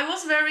mean, I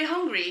was very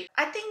hungry.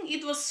 I think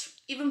it was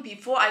even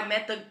before I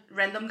met the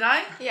random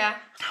guy. Yeah.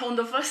 On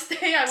the first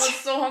day, I was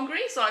so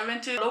hungry, so I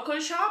went to a local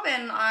shop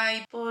and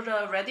I bought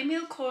a ready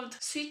meal called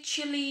sweet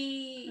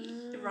chili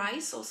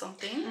rice or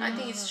something. I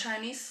think it's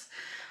Chinese.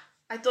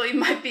 I thought it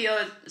might be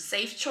a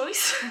safe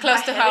choice. Close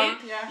I to had home.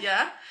 it.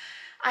 Yeah.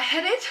 I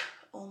had it.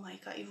 Oh my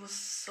god, it was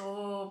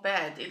so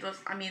bad. It was,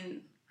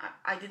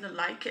 I didn't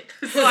like it.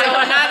 So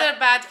another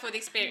bad food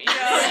experience.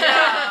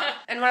 Yeah.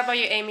 And what about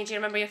you, Amy? Do you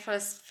remember your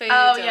first food?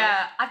 Oh or-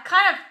 yeah, I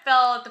kind of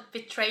felt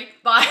betrayed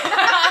by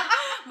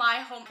my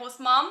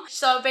host mom.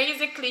 So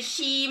basically,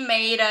 she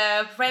made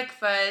a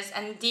breakfast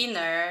and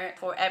dinner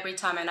for every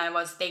time, and I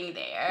was staying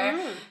there.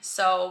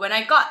 So when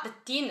I got the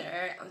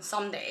dinner on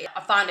Sunday,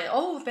 I found it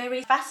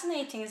very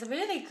fascinating. It's a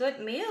really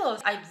good meal.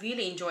 I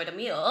really enjoyed the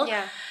meal.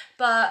 Yeah.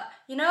 But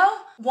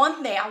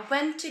one day I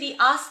went to the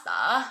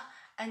Asta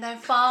and I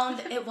found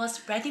it was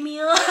ready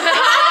meal.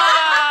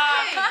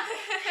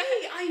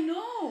 Hey, I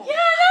know.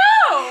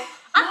 No.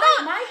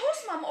 My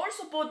host mom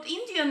also bought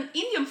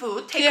Indian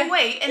food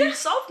takeaway and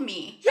served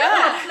me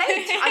on a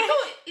plate. I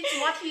thought it's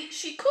what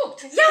she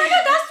cooked.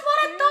 Yeah, that's what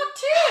I thought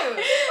too.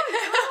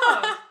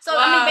 So I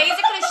Wow. mean,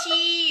 basically,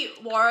 she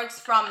works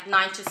from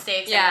 9 to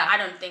 6. Yeah. And I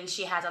don't think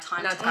she has a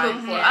time No to time,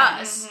 cook for yeah.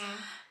 us.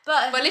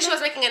 But But at least she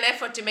was making an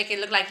effort to make it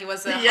look like it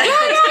was a Yeah.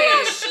 home cooked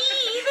food. she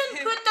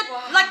even put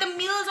the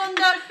meals on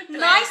the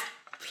nice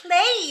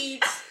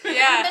plates.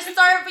 Yeah. And they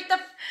serve with the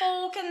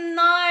fork and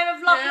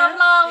knife, blah Yeah. blah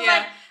blah. I was Yeah.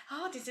 like,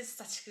 oh, this is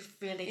such a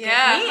really good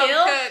Yeah, meal.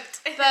 home cooked.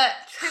 But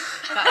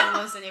it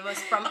wasn't. It was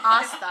from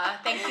Asta.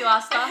 Thank you,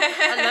 Asta.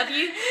 I love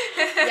you.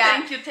 Yeah.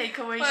 Thank you,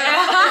 takeaway.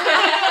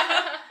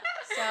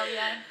 So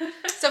yeah.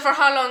 So for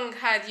how long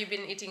had you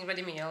been eating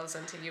ready meals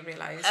until you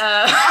realized?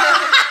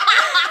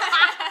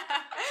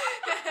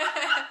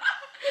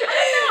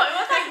 It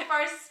was like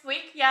first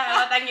week. Yeah,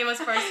 I think it was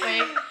first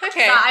week.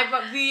 Okay. So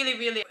I really,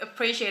 really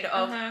appreciate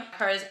of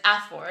her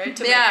effort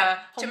to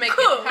to make make a home it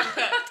cook. home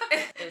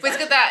cooked. But it's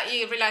good that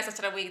you realized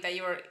after a week that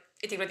you were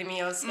eating ready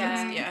meals.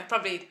 And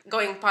probably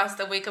going past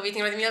a week of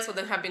eating ready meals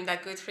wouldn't have been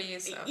that good for you.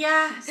 So.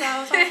 Yeah, so I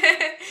was like,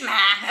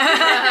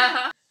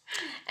 meh.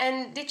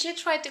 And did you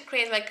try to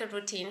create like a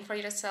routine for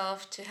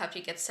yourself to help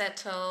you get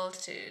settled,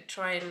 to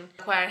try and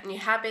acquire new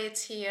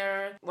habits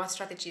here? What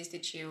strategies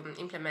did you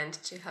implement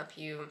to help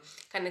you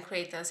kind of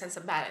create a sense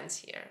of balance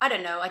here? I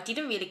don't know. I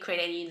didn't really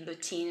create any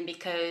routine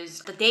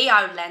because the day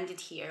I landed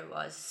here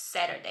was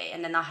Saturday,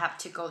 and then I have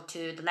to go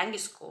to the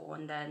language school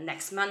on the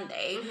next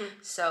Monday.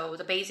 So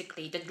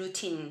basically, the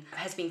routine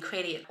has been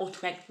created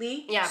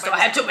automatically. Yeah, So by I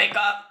have to wake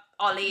up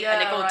early and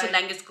then go to right.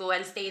 language school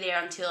and stay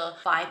there until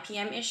 5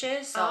 p.m. ish.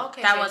 So Oh,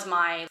 okay, that so- was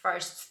my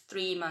first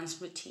 3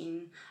 months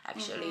routine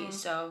actually.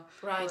 So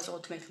Right. it was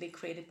automatically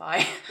created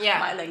by Yeah,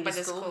 my by language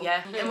the school. school.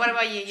 Yeah. And what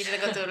about you? You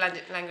didn't go to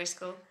language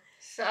school?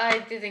 So I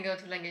didn't go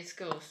to language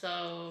school.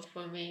 So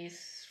for me,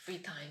 it's free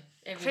time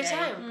every Free day.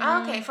 time?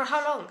 Oh, okay. For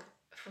how long?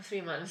 For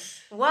 3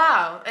 months.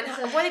 Wow. And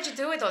what did you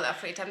do with all that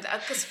free time?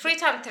 Because free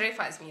time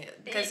terrifies me.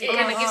 Because it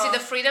kind of gives you the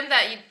freedom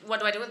that what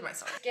do I do with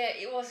myself? Yeah,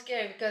 it was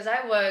scary because I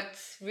worked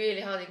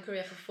really hard in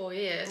Korea for 4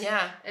 years.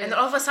 Yeah. And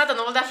all of a sudden,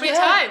 all that free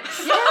Yeah. time.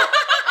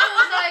 I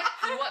was like,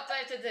 what do I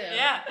have to do?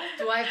 Yeah.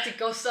 Do I have to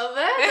go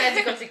somewhere? Do I have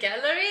to go to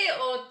gallery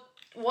or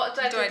what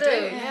do I Do have I to do?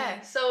 do?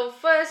 Yeah. So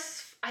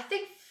I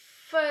think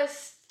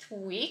first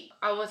week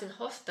I was in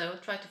hostel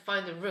trying to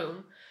find a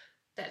room.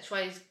 That's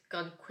why it's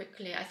gone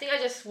quickly. I think I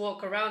just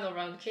walk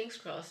around King's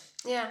Cross.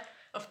 Yeah.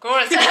 Of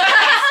course.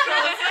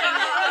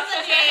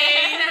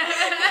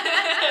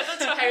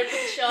 Harry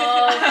Potter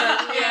shop.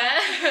 And, yeah.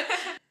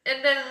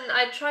 And then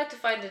I tried to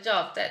find a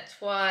job. That's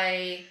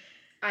why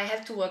I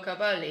had to work up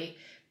early.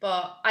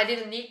 But I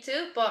didn't need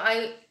to.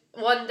 But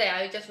one day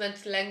I just went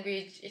to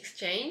language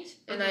exchange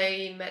and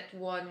I met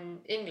one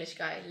English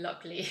guy,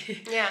 luckily.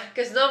 Yeah.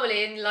 Because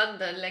normally in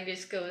London, language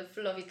school is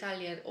full of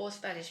Italian or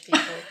Spanish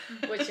people,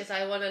 which is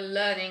I want to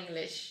learn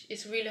English.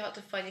 It's really hard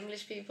to find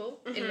English people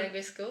in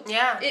language school.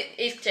 Yeah.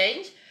 It's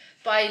changed,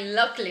 but I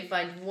luckily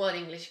find one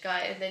English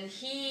guy and then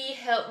he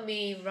helped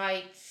me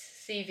write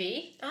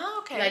CV.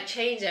 Oh, okay. Like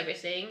change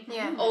everything,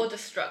 Yeah. all the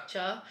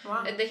structure,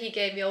 Wow. and then he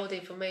gave me all the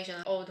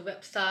information, all the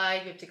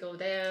website. You have to go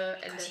there,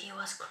 and Because then he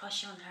was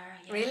crushing on her.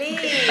 Yeah. Really?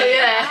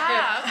 Yeah.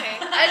 Ah, okay.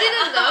 I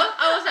didn't know.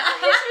 I was like, oh,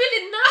 he's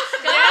really nice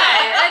guy,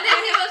 and then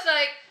he was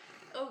like,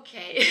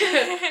 okay,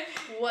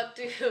 when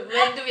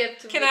do we have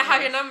to? Can meet I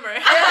have next? your number?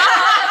 Yeah.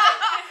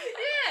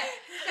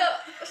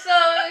 So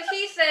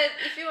he said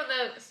if you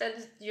wanna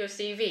send your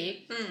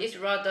CV, it's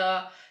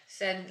rather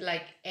send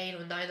like 8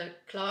 or 9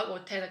 o'clock or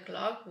 10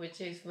 o'clock,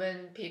 which is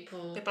when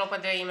people. People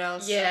open their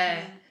emails.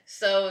 Yeah.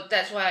 So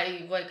that's why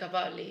I wake up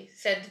early,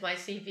 send my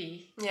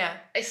CV. Yeah.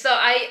 So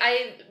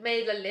I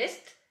made a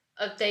list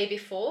a day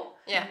before.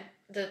 Yeah.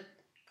 The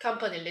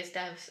company list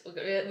that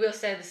will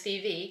send the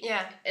CV.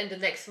 Yeah. And the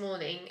next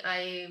morning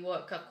I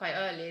woke up quite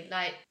early,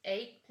 like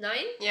 8,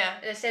 9. Yeah.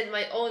 And I send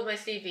all my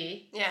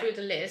CV Yeah. through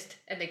the list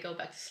and then go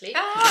back to sleep.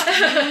 Ah,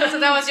 so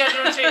that was your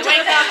routine.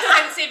 Wake up,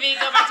 send CV,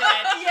 go back to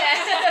bed.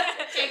 Yeah.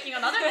 Taking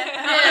another nap.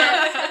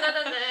 Yeah.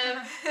 Another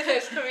nap.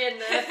 It's Korean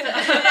nap.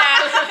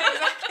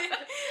 Exactly.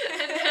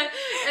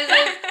 and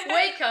then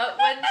wake up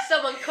when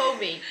someone called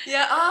me.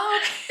 Yeah. Oh,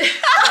 okay.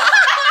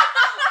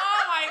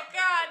 Oh my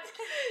god.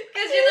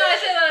 Because I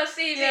send a lot of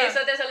CV, Yeah. so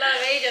there's a lot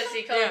of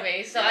agency calling Yeah.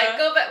 me. So Yeah. I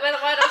go back while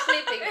I'm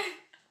sleeping.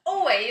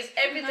 Always,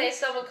 every day,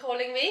 someone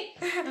calling me.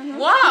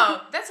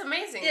 Wow, that's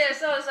amazing. Yeah,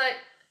 so I was like,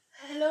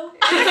 hello.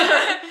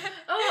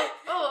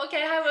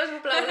 Okay, hi, blah blah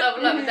blah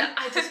blah. But then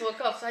I just woke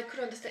up, so I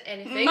couldn't understand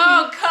anything.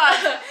 Oh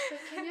god.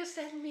 Can you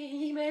send me an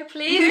email,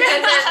 please?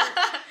 And then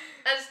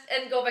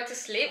and go back to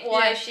sleep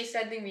while Yeah. she's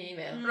sending me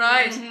email.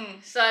 Right.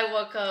 So I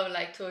woke up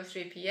like 2 or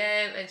 3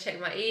 p.m. and check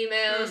my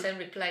emails and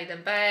reply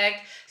them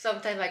back.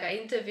 Sometimes I got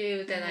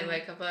interviewed, then I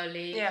wake up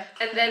early. Yeah.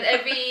 And then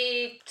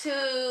every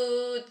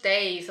 2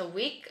 days a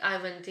week, I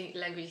went to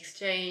language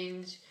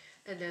exchange.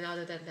 And then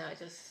other than that, I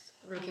just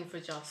looking for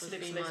jobs for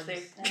 3 months.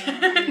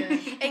 Yeah.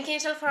 And can you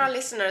tell for our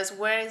listeners,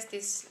 where is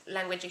this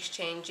language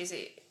exchange? Is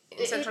it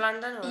in central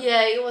London? Or?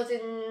 Yeah, it was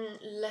in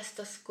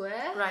Leicester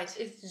Square. Right.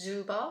 It's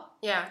Zuba.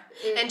 Yeah.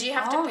 And do you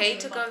have to Oh, pay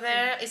to Zuba. go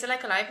there? Is it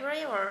like a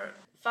library or?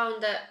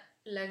 Found that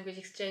language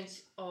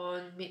exchange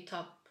on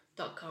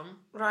meetup.com.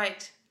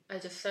 Right. I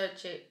just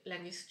searched it,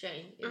 language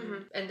exchange.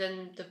 And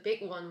then the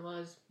big one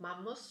was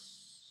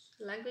Mamos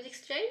Language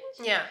Exchange.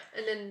 Yeah.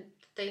 And then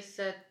they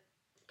said,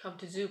 come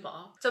to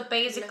Zuba. So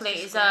basically,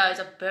 Leicester it's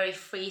a very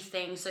free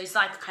thing. So it's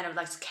like kind of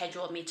like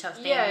scheduled meetup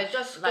thing. Yeah,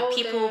 just like go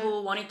people there.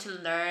 who wanted to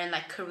learn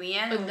like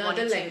Korean, who Another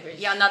wanted language.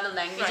 To, yeah, another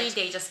language. Right.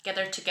 They just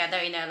gather together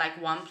in a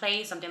like one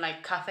place, something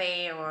like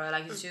cafe or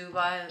like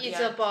Zuba. It's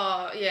yeah. a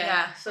bar, yeah.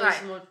 Yeah, So right.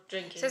 it's more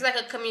drinking. So it's like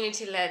a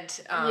community-led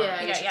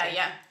Yeah, initiative.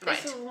 yeah. Right.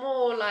 It's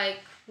more like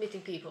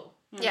meeting people.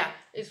 Yeah.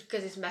 It's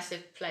because it's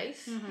massive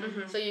place.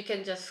 So you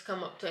can just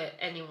come up to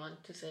anyone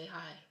to say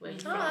hi, where you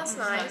from. that's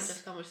Start nice.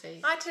 Just conversation.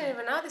 I didn't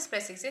even know this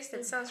place existed.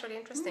 It sounds really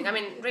interesting. I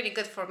mean, really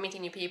good for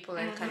meeting new people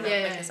and kind of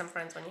Yeah. making some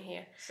friends when you're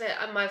here. So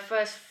my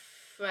first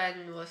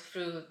friend was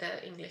through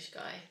the English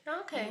guy.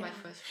 Okay. My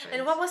first friend.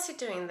 And what was he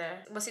doing there?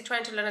 Was he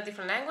trying to learn a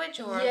different language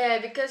or? Yeah,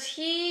 because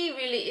he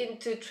really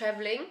into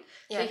traveling.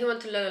 Yeah. So he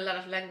wanted to learn a lot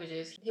of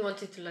languages. He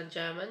wanted to learn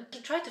German.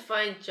 He tried to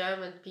find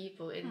German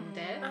people in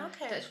there.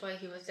 Okay. That's why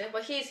he was there.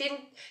 But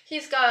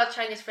he's got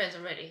Chinese friends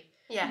already.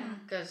 Yeah.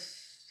 Because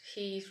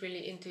he's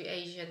really into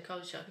Asian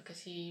culture because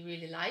he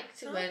really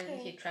liked when Okay.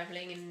 he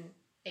traveling in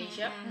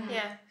Asia.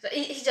 Yeah. So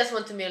he just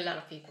wanted to meet a lot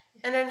of people.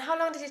 And then how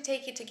long did it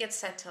take you to get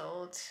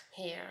settled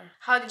here?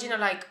 How did you know,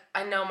 like,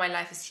 I know my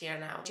life is here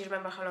now? Do you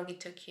remember how long it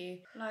took you?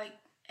 Like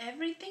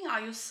everything,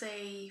 I would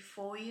say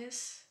 4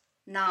 years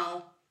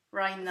now,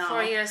 right now.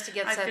 4 years to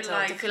get I settled, feel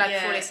like, to feel like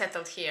yeah. fully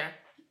settled here.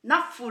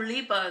 Not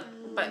fully, but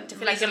To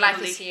feel like your life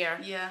is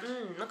reasonably. here. Yeah,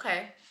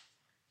 Okay.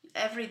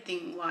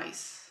 everything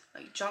wise,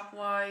 like job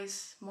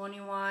wise,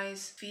 money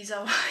wise,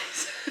 visa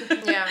wise.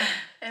 Yeah.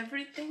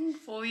 Everything.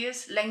 4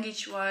 years,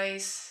 language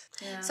wise.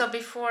 Yeah. So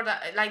before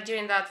that, like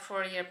during that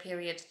 4-year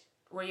period,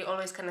 were you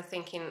always kind of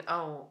thinking,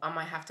 oh, I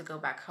might have to go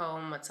back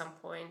home at some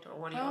point? Or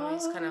were you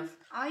always kind of...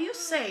 I would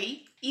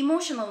say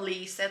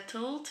emotionally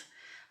settled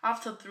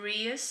after 3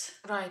 years.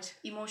 Right.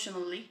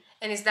 Emotionally.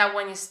 And is that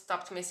when you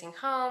stopped missing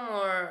home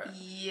or...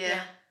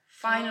 Yeah.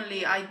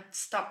 Finally, I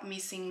stopped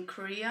missing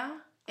Korea,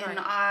 and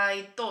Right.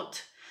 I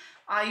thought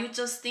I would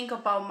just think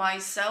about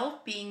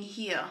myself being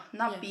here,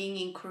 not being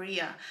in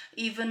Korea.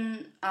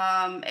 Even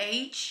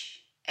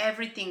age,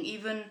 everything,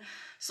 even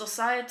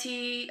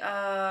society,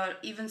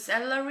 even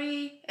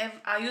salary.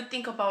 I would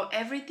think about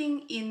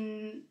everything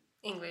in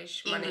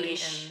English, money,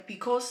 English and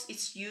because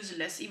it's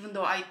useless, even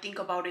though I think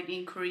about it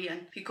in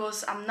Korean,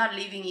 because I'm not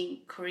living in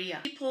Korea.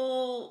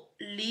 People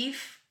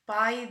live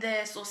by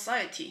their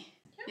society.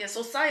 Yeah,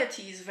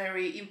 society is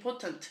very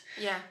important.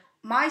 yeah.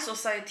 My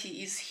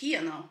society is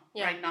here now,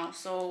 Yeah. right now.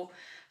 So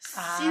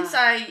since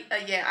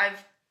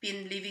I've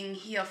been living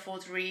here for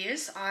 3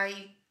 years, I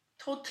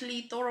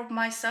totally thought of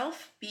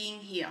myself being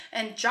here.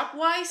 And job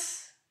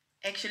wise,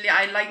 actually,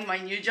 I like my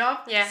new job.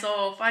 Yeah.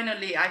 So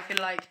finally, I feel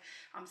like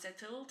I'm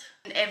settled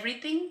in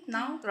everything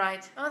now.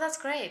 Right. Oh, that's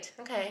great.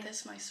 Okay.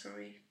 That's my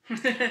story.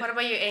 What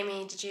about you,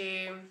 Amy? Did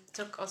you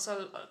took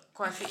also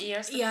quite a few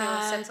years to feel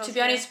Yeah, settled to be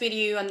here? honest with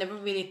you, I never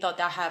really thought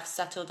that I have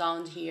settled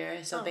down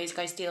here. So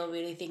basically, still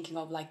really thinking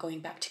of like going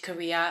back to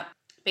Korea.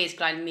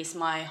 Basically, I miss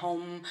my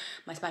home,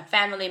 miss my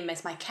family,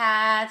 miss my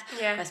cat,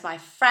 miss my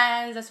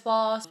friends as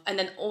well. And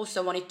then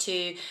also wanted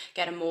to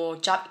get a more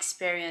job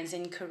experience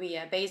in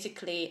Korea.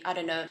 Basically, I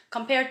don't know,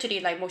 compared to the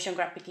like motion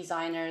graphic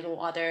designers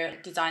or other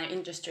designer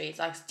industries,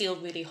 like still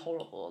really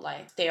horrible.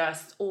 Like they are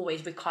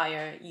always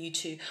require you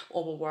to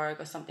overwork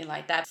or something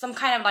like that. Some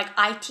kind of like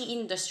IT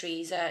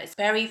industries is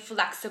very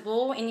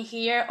flexible in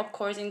here. Of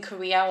course, in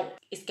Korea,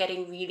 it's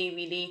getting really,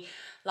 really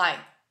like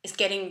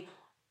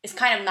it's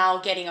kind of now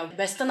getting a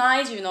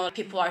westernized, you know,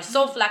 people are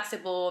so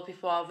flexible,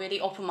 people are really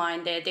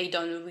open-minded, they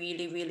don't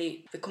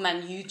really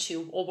recommend you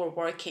to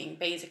overworking,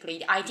 basically.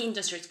 The IT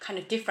industry is kind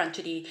of different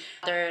to the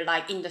other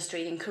like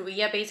industry in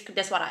Korea, basically.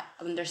 That's what I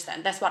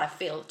understand, that's what I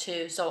feel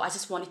too. So I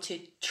just wanted to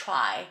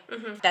try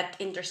that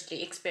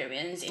industry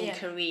experience in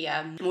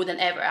Korea more than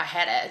ever I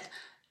had it.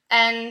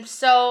 And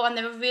so I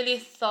never really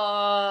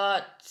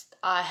thought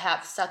I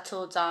have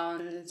settled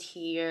down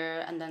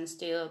here and then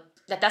still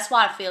that's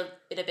why I feel a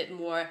little bit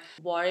more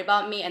worried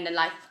about me and then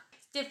like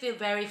still feel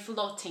very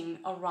floating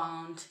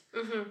around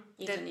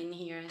even in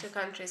here. 2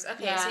 countries.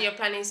 Okay, so your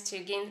plan is to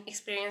gain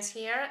experience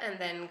here and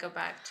then go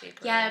back to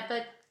Korea. Yeah,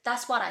 but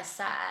that's what I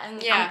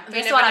said. Yeah, we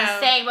that's never what I'm know.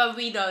 saying, but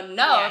we don't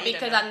know Yeah, you don't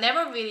because know. I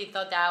never really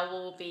thought that I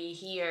will be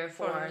here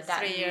for that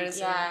 3 years.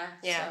 Yeah,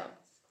 Yeah.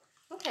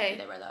 So Okay. you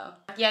never know.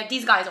 Yeah,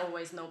 these guys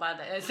always know about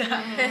this.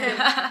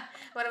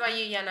 What about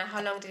you, Yana?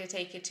 How long did it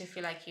take you to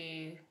feel like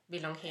you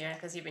belong here?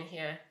 Because you've been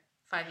here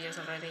 5 years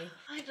already.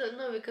 I don't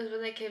know, because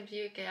when I came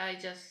to UK, I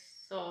just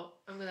thought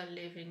I'm gonna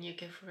live in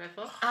UK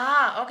forever.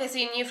 Ah, okay. So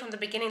you knew from the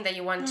beginning that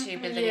you want to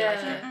build a new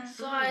life here.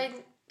 So I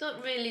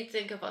don't really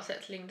think about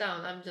settling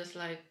down. I'm just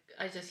like,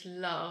 I just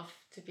love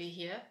to be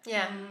here.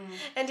 Yeah.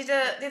 And did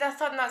that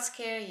thought not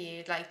scare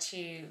you, like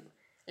to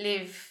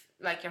leave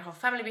like your whole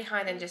family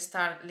behind and just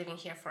start living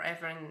here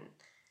forever? And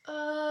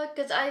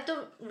Because I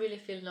don't really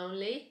feel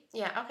lonely.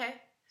 yeah, okay.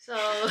 So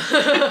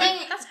I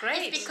think That's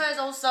great. It's because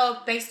also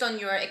based on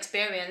your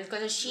experience,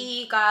 because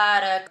she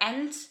got an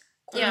aunt,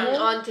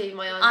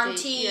 my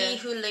auntie,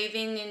 who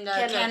living in the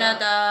Canada.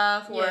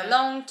 Canada for Yeah. a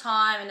long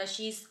time, and then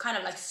she's kind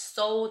of like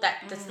saw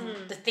that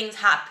the things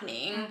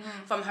happening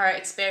from her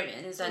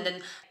experience, and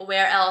then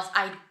where else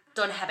I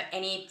don't have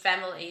any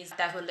families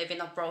that will live in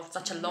abroad for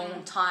such a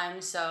long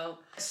time, so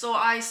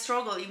I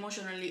struggle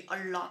emotionally a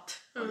lot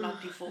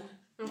before.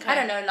 I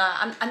don't know.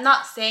 Like, I'm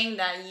not saying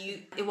that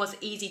it was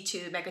easy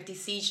to make a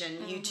decision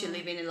you to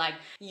live in like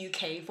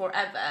UK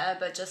forever,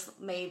 but just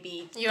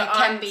maybe Your there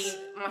can aunt be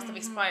must have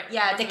inspired.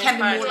 yeah, must there have can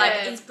be more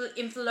inspired like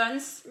you.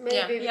 influence.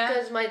 maybe Yeah.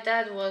 because my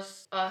dad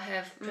was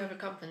have travel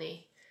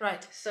company.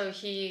 Right. So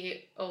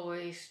he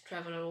always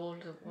traveled all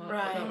the world,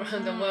 Right.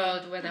 around the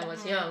world when I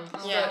was young.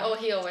 Yeah. So,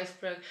 he always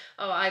broke.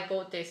 Oh, I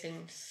bought this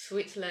in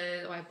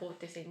Switzerland, or I bought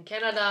this in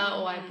Canada,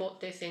 or I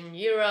bought this in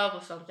Europe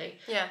or something.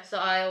 Yeah. So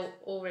I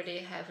already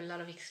have a lot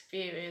of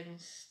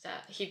experience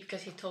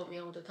because he told me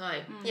all the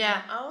time.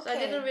 Yeah. Oh, okay. So I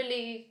didn't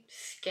really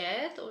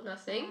scared or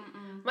nothing.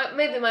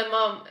 Maybe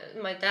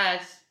my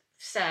dad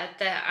said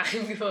that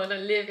I'm gonna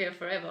live here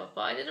forever,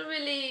 but I didn't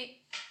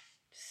really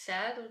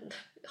sad or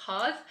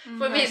hard.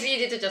 For me, it's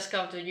easy to just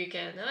come to UK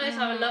and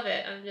I love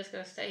it. I'm just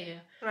gonna stay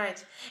here.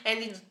 Right. And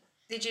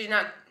did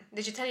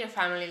you tell your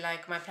family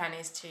like my plan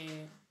is to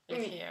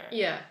live here?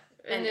 Yeah,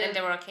 And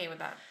they were okay with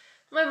that.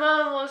 my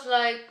mom was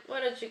like, "Why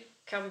don't you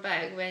come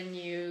back when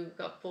you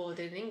got bored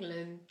in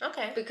England?"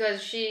 Okay. Because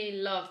she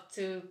loved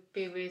to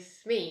be with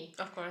me.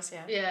 Of course,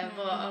 yeah. Yeah,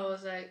 but I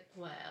was like,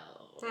 well.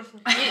 You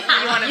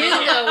want to You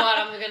be here. know what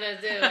I'm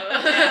gonna do.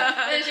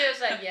 And she was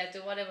like, yeah, do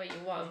whatever you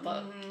want,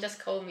 but just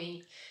call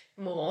me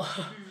more.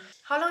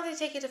 How long did it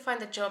take you to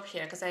find a job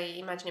here? Because I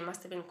imagine it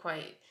must have been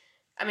quite.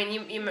 I mean,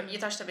 you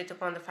touched a bit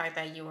upon the fact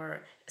that you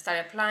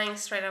started applying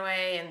straight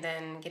away and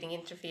then getting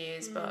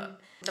interviews, but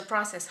the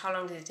process, how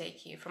long did it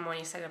take you from when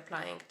you started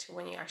applying to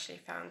when you actually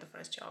found the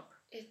first job?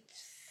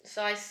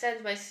 So I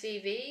sent my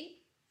CV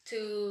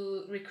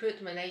to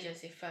recruitment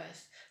agency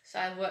first. So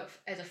I worked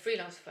as a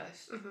freelance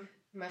first,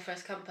 my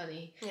first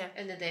company, Yeah.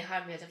 and then they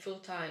hired me as a full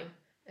time,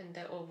 and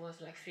that all was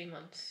like 3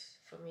 months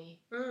for me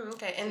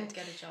Okay, and to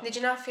get a job. did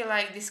you not feel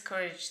like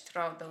discouraged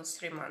throughout those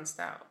 3 months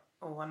that,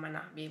 oh, I might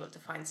not be able to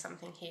find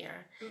something here?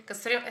 Because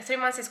 3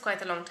 months is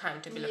quite a long time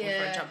to be looking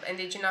for a Yeah. job. And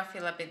did you not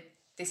feel a bit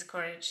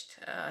discouraged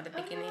at the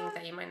beginning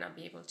that you might not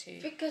be able to?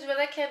 Because when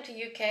I came to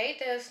UK,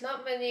 there's not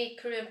many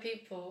Korean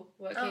people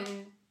working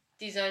in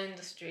design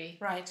industry.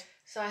 Right.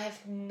 So I have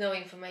no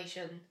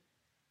information.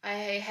 I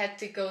had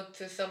to go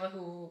to someone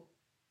who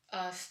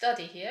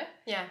study here,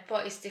 Yeah.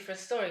 but it's different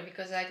story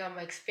because I got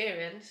my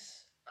experience.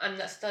 I'm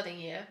not studying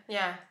here,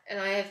 Yeah. and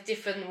I have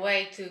different way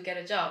to get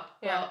a job.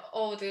 Yeah. Well,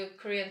 all the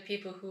Korean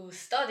people who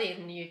study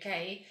in the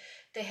UK,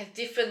 they have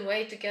different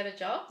way to get a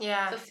job.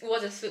 Yeah. So it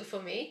wasn't suit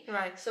for me.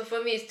 Right. So for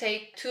me, it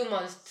take 2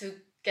 months to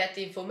get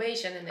the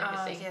information and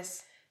everything.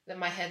 Yes. Get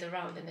my head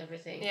around and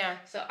everything. Yeah.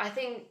 So I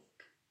think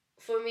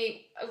for me,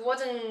 it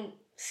wasn't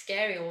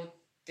scary or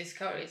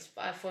discouraged,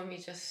 but for me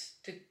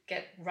just to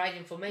get right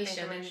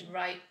information and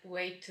right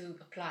way to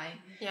apply.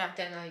 Yeah.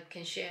 Then I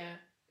can share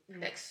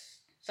next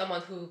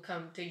someone who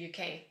come to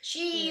UK.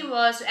 She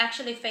was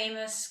actually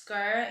famous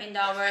girl in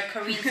our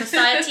Korean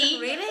society.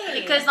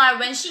 Really? Because like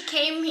when she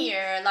came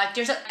here, like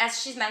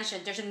as she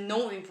mentioned, there's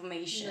no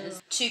information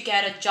to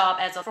get a job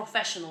as a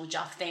professional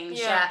job thing.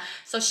 Yeah.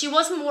 So she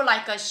was more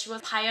like she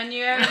was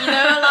pioneer,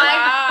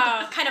 like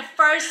the kind of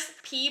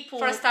first people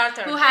For a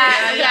starter. who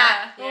had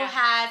Yeah. who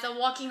has a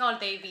working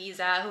holiday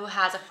visa, who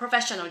has a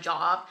professional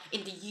job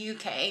in the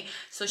UK.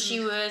 So she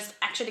was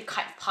actually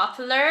quite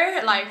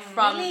popular, like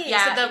from Really?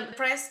 yeah. So the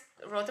press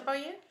wrote about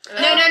you?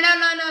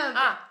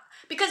 No.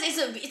 Because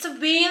it's a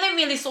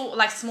really so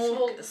like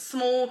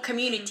small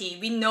community.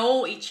 We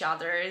know each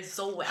other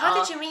so well. How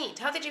did you meet?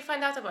 How did you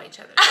find out about each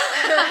other?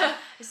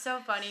 It's so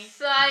funny.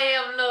 So I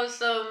upload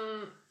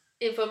some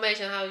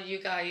information how you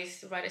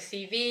guys write a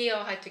CV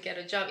or how to get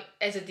a job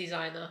as a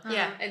designer.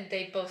 Yeah. And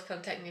they both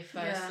contact me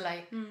first. Yeah.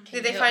 Like,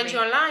 Did they find you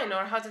online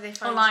or how did they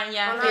find Online, you?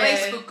 yeah. Online. Yeah.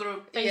 Facebook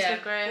group.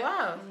 Facebook group.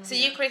 Wow. So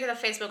you created a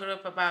Facebook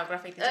group about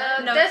graphic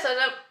design? No. There's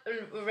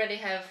already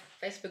have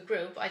Facebook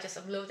group. I just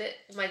uploaded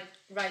my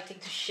writing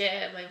to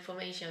share my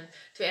information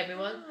to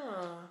everyone.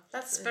 Oh,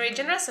 that's very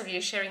generous of you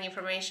sharing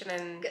information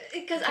and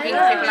Because I Giving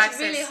know people it's access.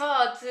 really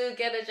hard to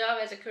get a job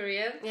as a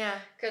Korean. yeah.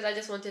 Because I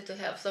just wanted to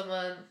help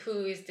someone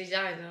who is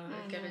designer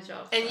and get a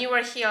job. And you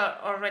were here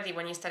already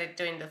when you started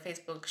doing the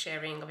Facebook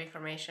sharing of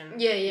information.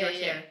 Yeah, You yeah, were yeah.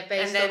 here.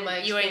 Based And then on my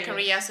you were in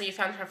experience. Korea, so you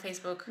found her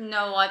Facebook.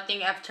 No, I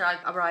think after I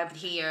arrived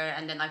here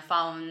and then I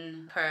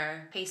found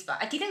her Facebook.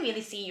 I didn't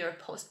really see your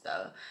post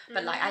though,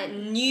 but like I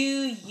knew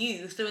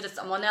you through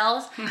someone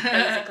else.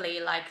 Basically,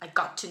 like I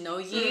got to know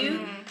you,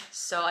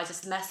 so I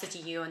just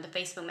messaged you on the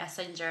Facebook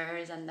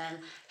messengers and then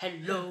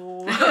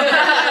hello,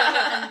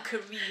 I'm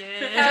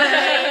Korean.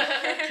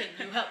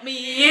 Can you help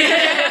me?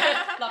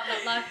 blah blah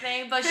blah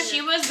thing. But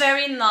she was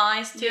very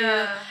nice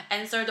to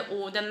answer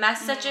all the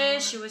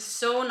messages. She was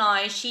so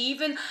nice. She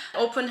even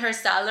opened her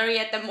salary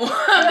at the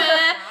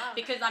moment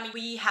because I mean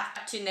we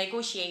have to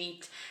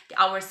negotiate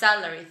our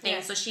salary thing.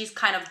 Yeah. So she's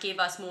kind of give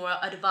us more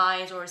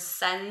advice or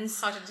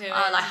sense How to do it.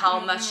 like how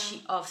much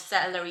of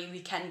salary we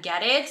can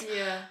get it.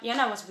 Yeah. Yeah,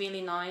 that was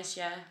really nice.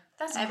 Yeah,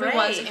 That's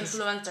everyone's great.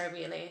 influencer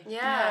really.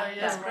 Yeah,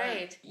 that's right.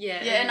 great.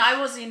 Yeah. Yeah, and I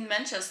was in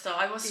Manchester.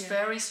 I was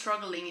very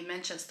struggling in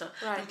Manchester,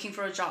 Right. looking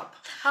for a job.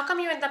 How come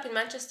you ended up in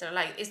Manchester?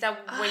 Like, is that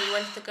where you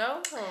wanted to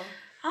go? Or?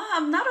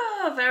 I'm not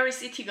a very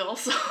city girl,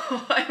 so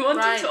I wanted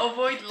Right. to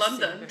avoid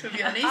London, to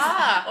be honest.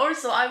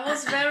 Also, I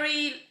was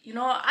very,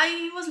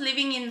 I was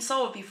living in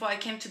Seoul before I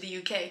came to the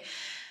UK.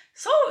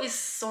 Seoul is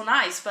so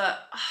nice,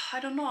 but I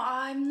don't know,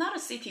 I'm not a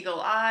city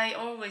girl. I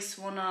always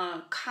want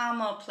a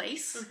calmer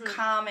place,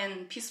 calm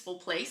and peaceful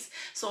place.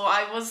 So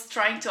I was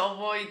trying to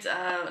avoid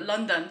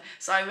London.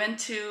 So I went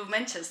to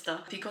Manchester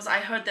because I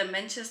heard that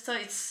Manchester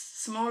is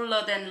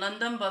smaller than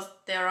London, but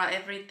there are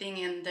everything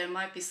and there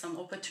might be some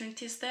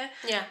opportunities there.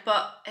 Yeah.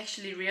 But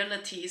actually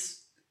reality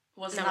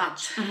was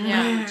not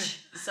Yeah. much.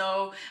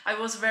 So I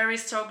was very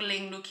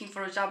struggling looking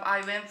for a job. I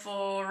went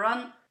for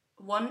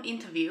one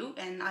interview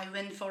and I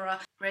went for a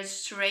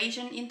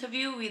registration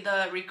interview with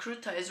a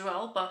recruiter as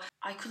well, but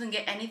I couldn't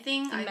get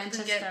anything. I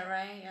couldn't get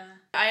right? Yeah.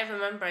 I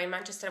remember in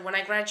Manchester when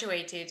I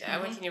graduated, I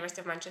went to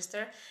University of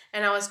Manchester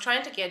and I was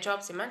trying to get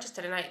jobs in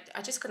Manchester and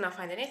I just could not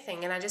find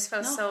anything and I just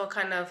felt so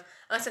kind of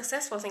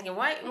unsuccessful thinking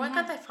why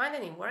can't I find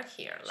any work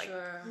here? Like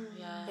Sure.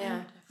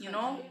 Yeah.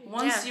 Yeah.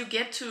 Once you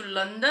get to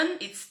London,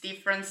 it's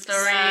different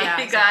story, Yeah,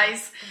 exactly.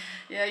 guys.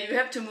 Yeah, you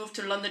have to move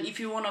to London if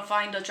you want to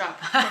find a job,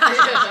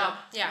 professional job.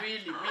 Yeah.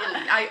 Really.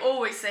 I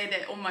always say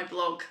that on my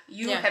blog.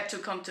 You have to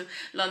come to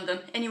London.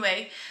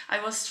 Anyway, I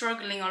was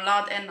struggling a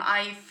lot and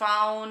I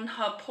found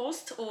her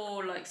post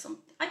or like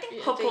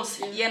her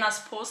post, Yena's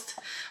post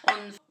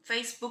on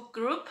Facebook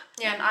group.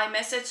 Yeah. And I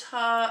messaged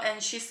her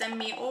and she sent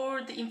me all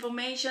the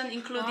information,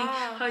 including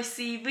Wow. her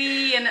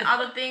CV and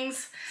other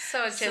things.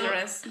 so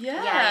generous. So,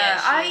 yeah, Yeah,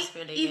 she I was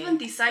really even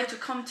good. decided to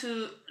come to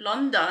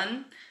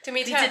London. To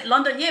meet visit her.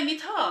 London,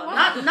 meet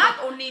her. Not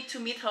only to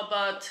meet her,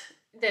 but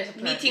There's a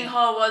plan, meeting yeah.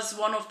 her was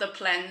one of the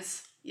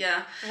plans.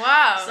 Yeah.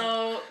 Wow.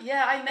 So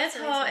yeah, I met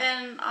her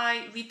and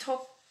we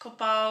talk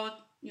about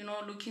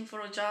looking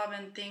for a job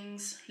and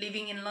things,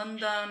 living in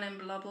London and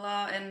blah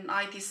blah, and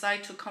I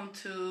decided to come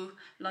to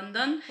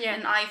London. Yeah.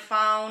 And I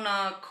found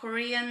a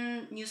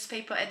Korean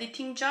newspaper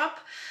editing job,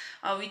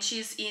 which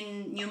is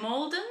in New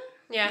Malden,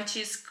 which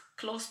is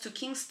close to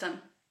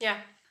Kingston. Yeah.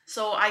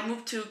 So I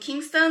moved to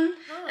Kingston,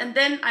 and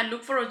then I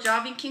looked for a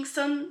job in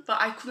Kingston, but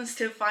I couldn't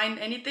still find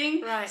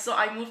anything. Right. So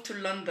I moved to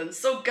London.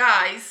 So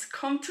guys,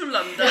 come to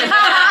London.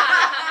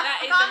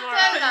 That is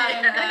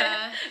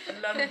the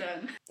moral.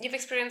 London. You've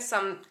experienced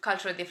some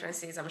cultural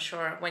differences, I'm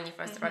sure, when you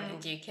first arrived in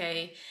the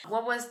UK.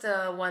 What was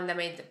the one that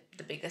made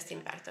the biggest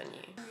impact on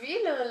you?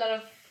 We learn a lot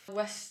of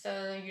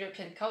Western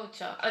European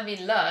culture. I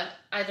mean,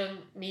 I don't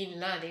mean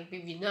learning,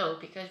 we know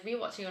because we're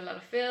watching a lot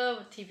of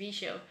film, TV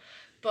show.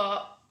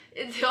 But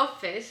in the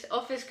office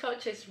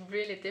culture is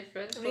really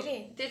different.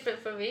 Really? Different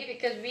for me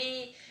because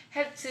we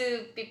have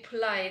to be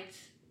polite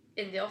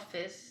in the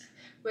office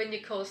when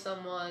you call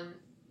someone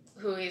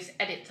who is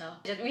editor.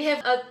 We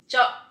have a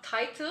job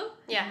title,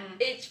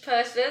 each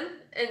person,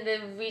 and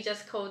then we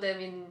just call them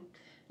in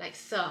like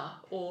sir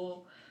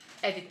or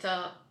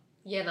editor,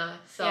 Yena,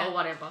 sir, or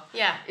whatever.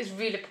 Yeah. It's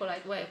really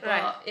polite way. But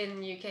Right.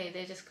 in UK,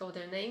 they just call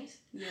their names.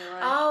 Yeah,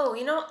 right. Oh,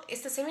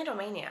 it's the same in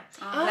Romania.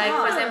 Like,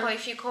 for example,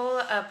 if you call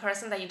a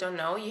person that you don't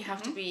know, you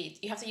have to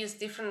use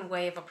different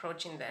way of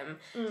approaching them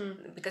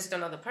because you don't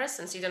know the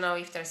person. So you don't know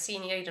if they're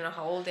senior, you don't know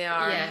how old they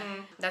are. Yeah.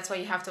 That's why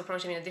you have to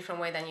approach them in a different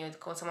way than you would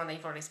call someone that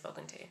you've already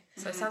spoken to.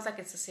 So it sounds like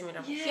it's a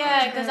similar.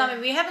 Yeah, because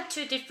we have a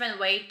two different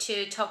way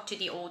to talk to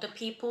the older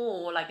people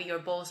or like your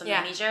boss or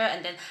manager,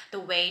 and then the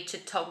way to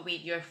talk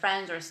with your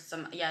friends or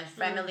some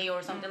family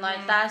or something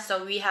like that.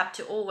 So we have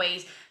to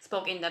always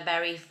spoke in a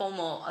very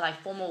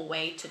formal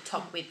way to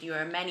talk with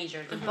your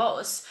manager, the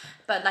boss.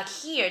 But like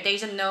here,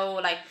 there's no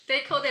like They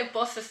call their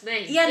bosses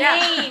names. names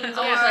I or.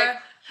 was like,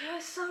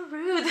 you're so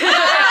rude.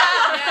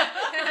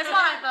 That's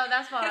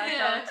what I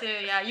thought too.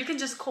 Yeah, you can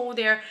just call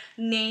their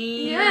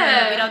name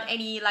without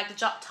any like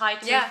job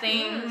title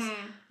things.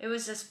 It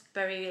was just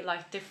very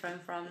like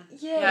different from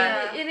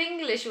In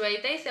English way,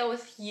 they say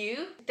with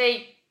you.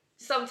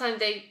 Sometimes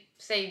they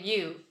say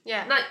you.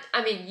 Yeah. Not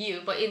I mean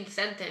you, but in the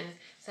sentence.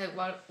 So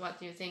what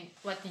do you think?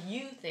 What do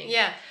you think?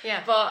 Yeah,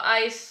 yeah. But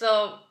I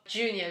saw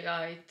junior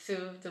guy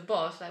to the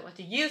boss, like, what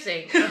do you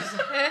think? I was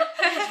like,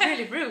 that's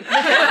really rude.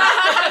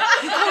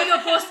 you call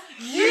your boss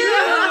you.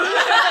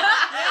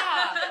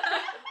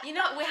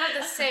 We have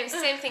the same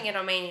thing in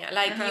Romania.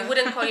 Like you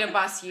wouldn't call your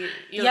boss you.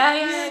 It's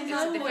a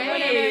different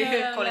way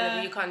of calling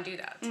them. You can't do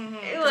that.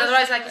 Because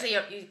otherwise, like you say,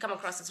 you come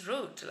across as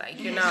rude. Like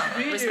you're not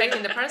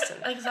respecting the person.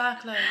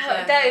 Exactly.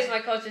 That is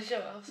my culture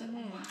shock. I was like,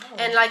 wow.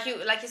 And like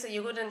you said,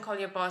 you wouldn't call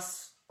your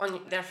boss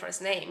on their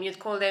first name. You'd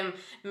call them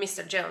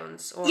Mr.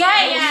 Jones or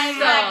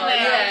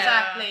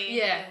exactly.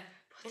 Yeah.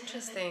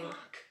 Interesting.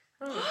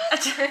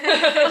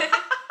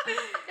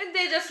 And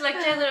they just like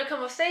general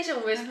conversation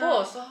with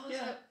boss. So I was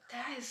like,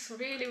 that is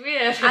really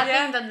weird. I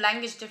think the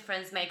language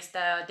difference makes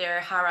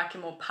their hierarchy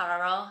more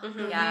parallel.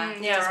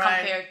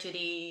 Compared to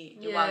the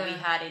one we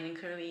had in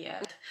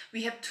Korea.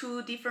 We have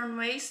two different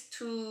ways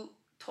to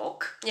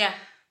talk. Yeah.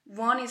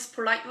 One is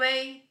polite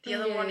way, the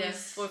other one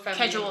is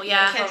casual.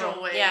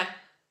 casual way.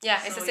 Yeah,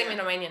 it's the same in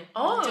Romanian.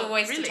 Oh, two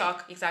ways really? to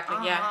talk. Exactly.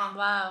 Yeah.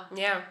 Wow.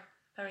 Yeah.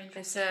 Very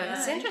interesting.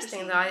 It's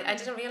interesting though. I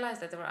didn't realize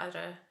that there were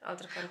other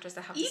countries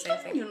that have the same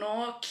thing. Even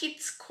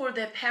kids call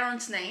their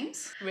parents'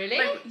 names. Really?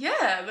 Like,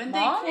 when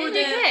Mom? they call In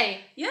their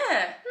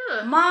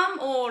UK? mom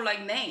or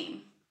like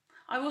name.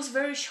 I was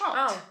very shocked.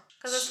 Oh,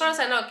 because as far as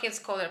I know, kids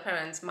call their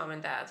parents mom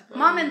and dad.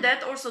 Mom and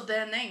dad also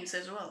their names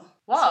as well.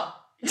 Wow.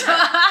 It was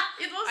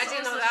I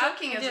didn't also know that.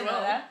 shocking as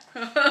well.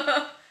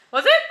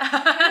 Was it?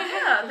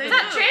 Yeah, Is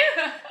that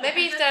true?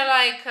 Maybe if they're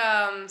like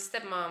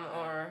stepmom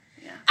or.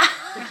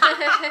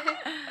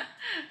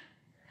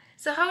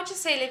 So how would you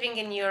say living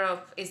in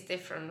Europe is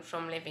different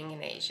from living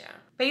in Asia?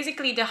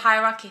 Basically, the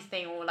hierarchy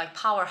thing or like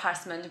power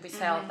harassment, we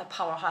say the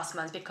power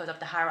harassment because of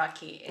the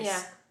hierarchy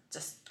is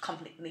just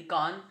completely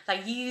gone.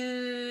 Like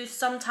you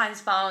sometimes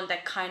found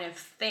that kind of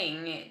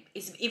thing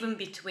is even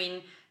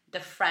between the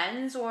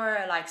friends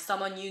or like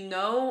someone you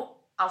know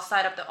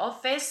outside of the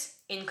office.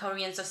 In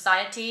Korean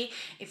society,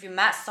 if you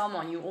met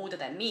someone you older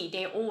than me,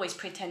 they're always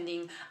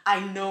pretending I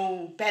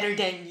know better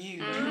than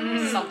you,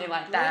 something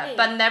like that. Really?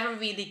 But never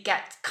really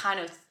get kind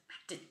of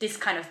this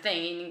kind of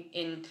thing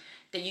in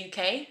the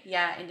UK.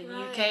 Yeah, in the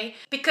UK.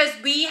 Because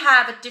we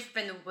have a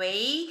different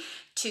way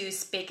to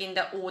speak in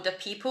the older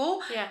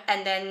people. Yeah.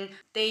 And then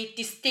they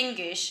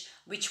distinguish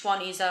which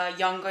one is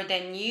younger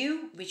than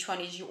you, which one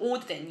is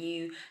older than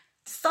you.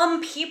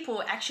 Some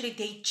people actually,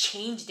 they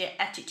change their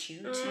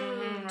attitude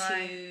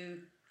to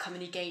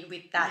communicate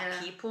with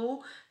that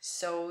people,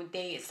 so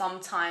they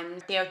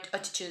sometimes their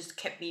attitudes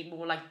can be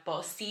more like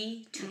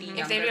bossy to the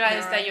younger If they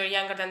realize parent. that you're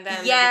younger than them,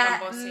 they Yeah,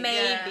 become bossy.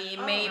 maybe.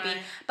 Right.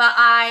 But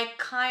I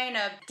kind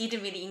of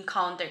didn't really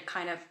encounter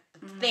kind of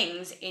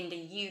things in the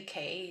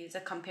UK as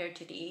compared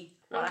to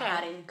what I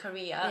had in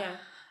Korea. Yeah.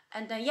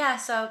 And then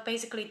so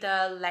basically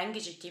the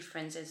language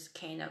differences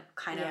kind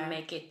of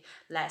make it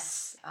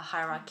less a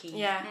hierarchy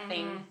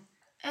thing.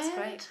 And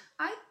great.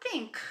 I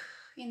think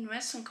in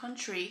Western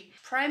country,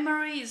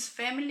 primary is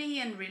family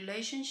and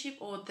relationship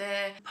or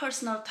their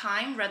personal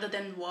time rather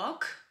than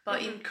work.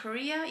 But in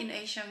Korea, in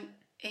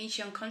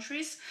Asian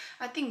countries,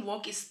 I think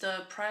work is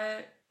the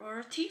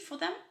priority for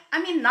them.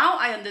 I mean, now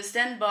I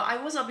understand, but I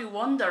was a bit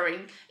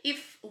wondering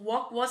if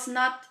work was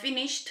not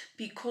finished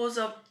because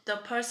of the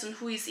person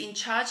who is in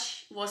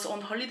charge was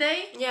on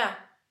holiday. Yeah.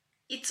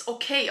 It's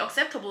okay,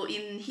 acceptable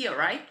in here,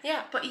 right?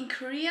 Yeah. But in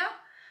Korea,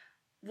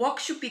 work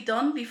should be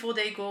done before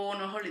they go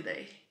on a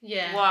holiday.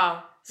 Yeah.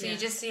 Wow. So Yeah.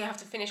 you have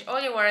to finish all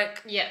your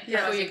work. Yeah,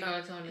 Yeah. before you go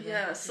on holiday.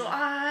 Yeah, so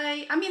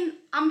I mean,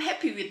 I'm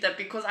happy with that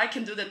because I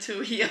can do that too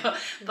here.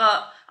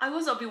 But I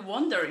was a bit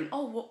wondering,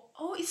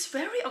 it's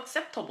very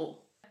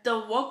acceptable. The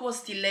work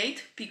was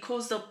delayed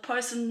because the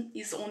person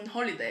is on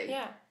holiday.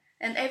 Yeah.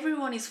 And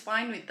everyone is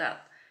fine with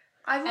that.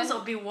 I was a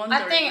bit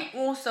wondering. I think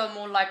also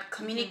more like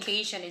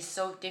communication is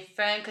so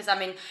different because I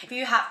mean if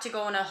you have to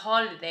go on a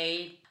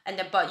holiday and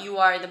then, but you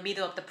are in the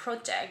middle of the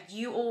project,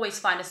 you always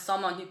find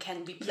someone who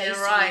can replace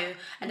you,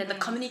 and then the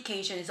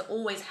communication is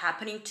always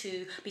happening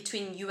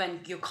between you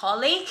and your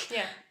colleague.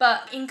 Yeah.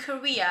 But in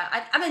Korea,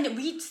 I mean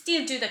we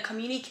still do the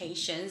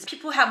communications.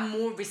 People have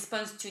more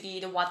response to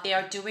the what they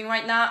are doing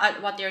right now,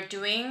 what they are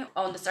doing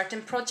on the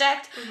certain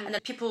project, and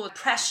then people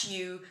press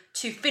you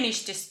to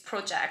finish this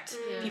project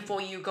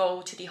before you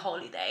go to the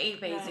holiday.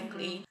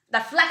 Basically,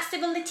 the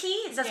flexibility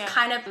is just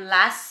kind of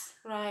less.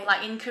 Right.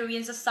 Like in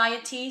Korean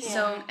society,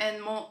 so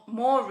and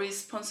more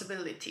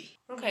responsibility.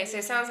 Okay, so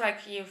it sounds like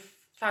you've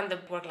found the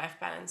work-life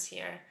balance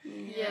here.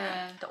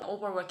 Yeah. the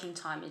overworking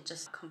time is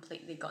just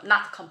completely gone.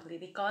 Not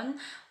completely gone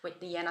with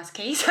the Yena's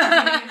case.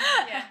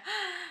 Yeah.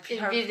 In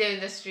video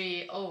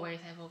industry, always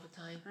have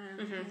overtime.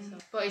 So,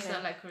 but it's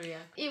not like Korea.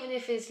 Even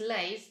if it's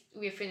late,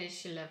 we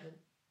finish 11.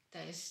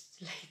 That is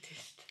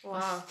latest.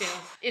 Wow. Still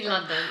in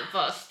London,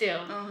 but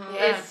still,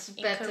 Yeah. it's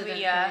In better Korea.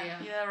 than Korea.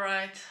 Yeah,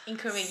 right. In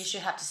Korea, you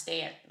should have to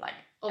stay at like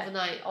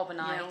Overnight.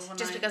 overnight. Yeah, overnight.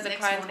 Just because the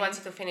Next client morning. wants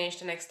you to finish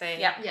the next day.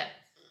 Yeah. Yeah.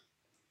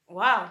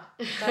 Wow.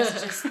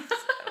 That's just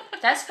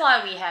That's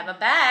why we have a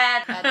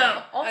bed at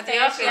the office. at the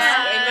office,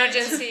 Yeah.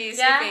 emergency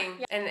Yeah.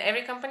 sleeping. And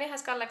every company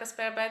has got like a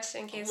spare bed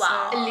in case.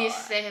 Wow. At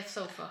least they have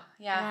sofa.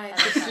 Yeah. Right.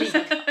 that's nice.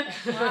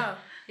 Wow.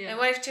 Yeah. And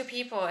what if two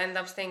people end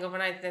up staying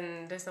overnight?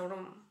 Then there's no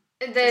room.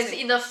 And there's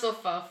enough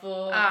sofa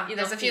for There's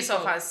enough a few people.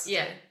 sofas.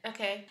 Yeah.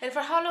 Okay. And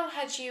for how long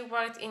had you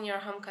worked in your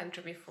home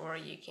country before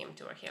you came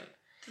to work here?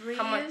 3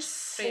 How much?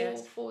 years. 3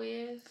 years. 4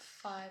 years.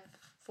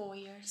 4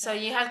 years. So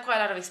you had quite a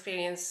lot of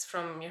experience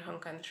from your home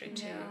country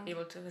to be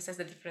able to assess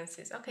the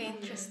differences. Okay,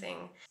 interesting.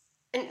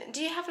 And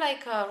do you have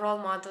like a role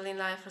model in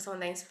life or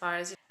someone that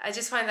inspires you? I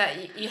just find that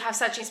you have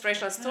such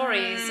inspirational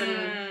stories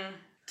and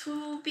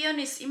To be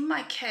honest, in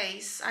my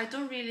case, I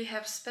don't really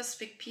have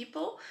specific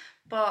people,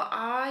 but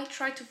I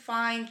try to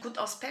find good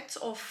aspects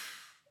of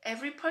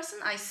every person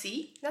I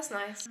see. that's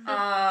nice.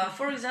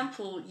 For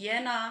example,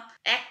 Yena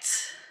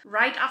acts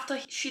right after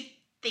she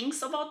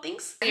thinks about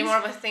things. You're more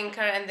of a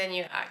thinker and then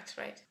you act,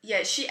 right?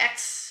 Yeah, she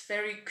acts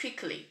very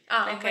quickly.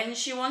 Ah, Like okay. when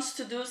she wants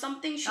to do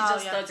something, she Oh,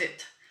 just yeah. does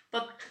it.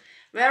 But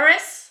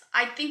whereas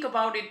I think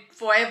about it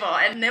forever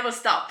and never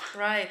stop.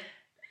 Right.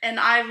 And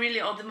I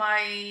really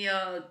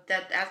admire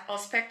that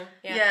aspect.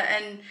 Yeah. Yeah,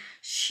 and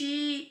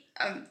she,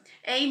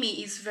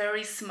 Amy is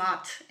very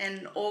smart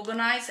and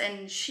organized,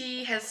 and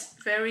she has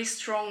very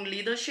strong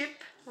leadership.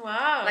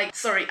 Wow.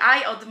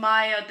 I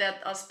admire that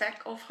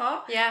aspect of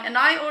her. Yeah. And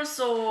I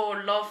also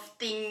love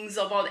things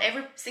about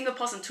every single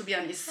person, to be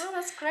honest. oh,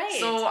 that's great.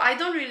 So I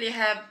don't really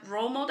have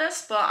role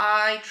models, but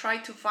I try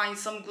to find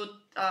some good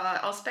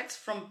aspects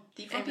from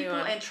different Everyone.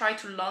 people and try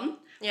to learn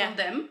Yeah. from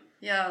them.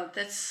 Yeah,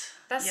 that's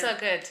so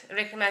good.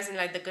 Recognizing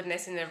like the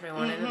goodness in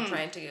everyone and then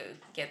trying to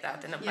get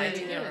that and apply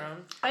it in your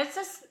own. It's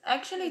just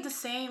actually the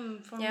same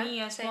for Yeah, me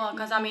as same. well.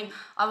 Because I mean,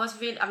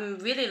 I'm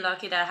really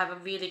lucky that I have a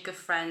really good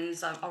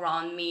friends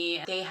around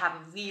me. They have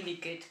really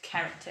good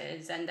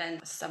characters, and then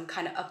some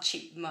kind of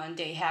achievement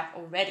they have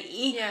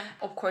already. Yeah.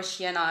 Of course,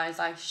 Sienna is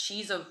like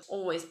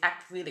always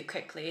act really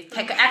quickly,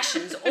 take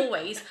actions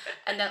always,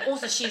 and then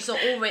also she's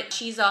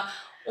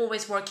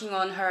always working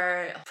on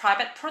her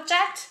private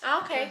project.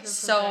 Okay.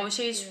 So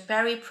she's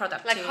very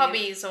productive. Like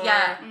hobbies or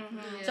Yeah.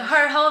 So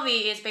her hobby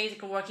is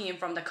basically working in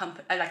from the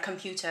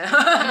computer,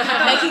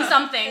 making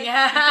something.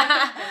 Yeah.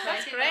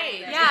 That's great.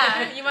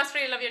 Yeah. You must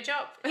really love your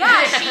job.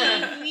 Yeah, she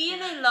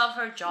really love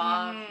her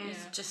job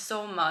just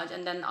so much,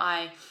 and then I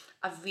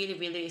really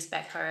really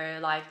respect her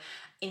like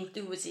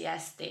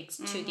enthusiastic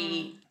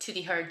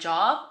to her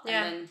job. Yeah.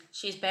 And then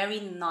she's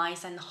very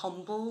nice and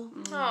humble.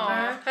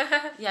 Aw.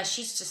 Yeah,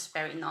 she's just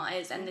very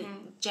nice. And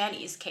in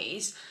Jenny's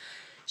case,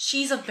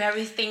 she's a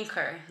very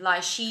thinker.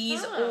 Like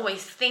she's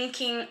always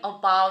thinking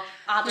about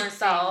other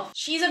self.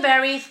 She's a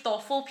very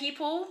thoughtful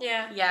people.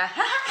 Yeah. Yeah.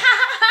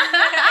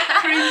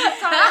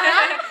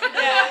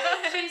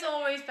 She's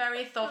always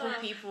very thoughtful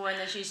people, and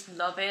then she's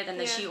love it, and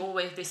then she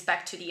always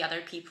respect to the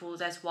other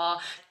peoples as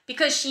well,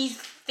 because she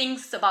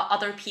thinks about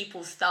other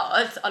people's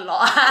stuff a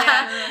lot.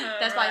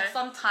 That's why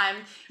sometimes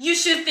you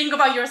should think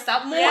about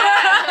yourself more.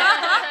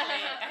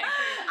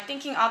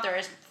 Thinking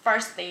others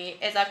firstly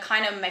is a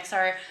kind of makes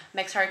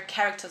her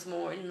characters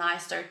more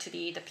nicer to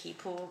the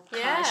people.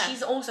 Yeah.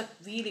 She's also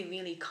really,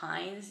 really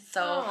kind.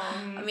 So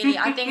really,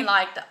 I think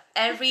like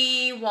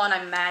everyone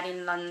I met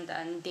in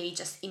London, they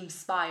just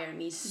inspire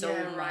me so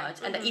Yeah, much.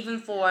 right. And even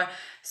for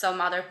some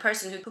other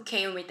person who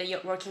came with the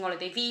working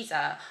holiday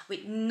visa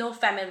with no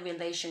family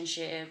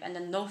relationship and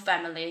then no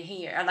family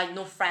here, and like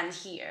no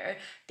friends here,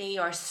 they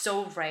are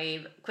so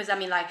brave. Because I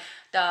mean, like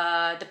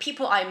the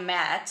people I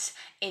met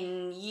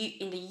in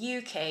the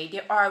UK,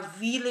 they are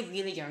really,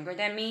 really younger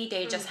than me.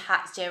 They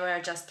they were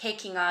just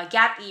taking a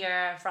gap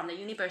year from the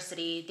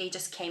university. They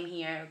just came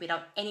here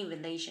without any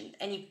relation,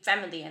 any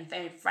family and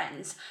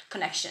friends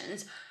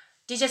connections.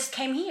 They just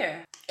came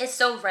here. It's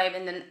so brave,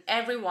 and then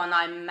everyone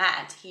I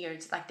met here,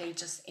 it's like they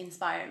just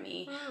inspire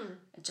me.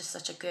 It's just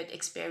such a good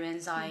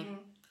experience. I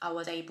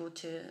was able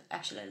to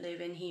actually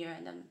live in here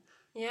and then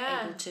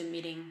able to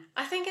meeting.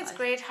 I think it's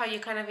great how you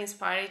kind of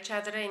inspire each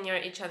other and you're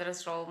each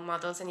other's role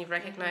models and you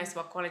recognize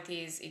what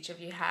qualities each of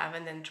you have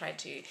and then try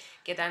to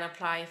get and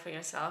apply for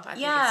yourself. I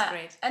think it's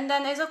great. And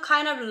then it's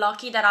kind of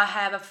lucky that I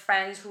have a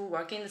friends who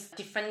work in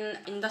different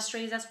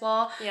industries as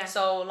well. Yeah.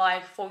 So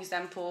like for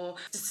example,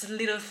 just a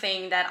little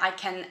thing that I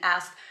can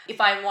ask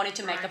if I wanted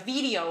to make a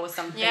video or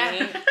something.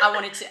 Yeah.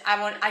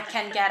 I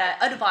can get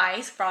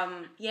advice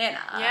from Yena.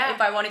 Yeah.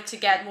 If I wanted to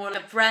get more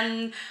like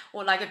brand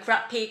or like a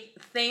graphic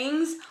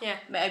things. Yeah.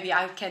 Maybe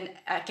I can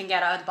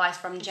get advice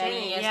from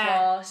Jenny as yeah.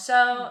 well.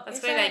 So That's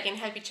it's great. Like, you can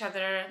help each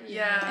other.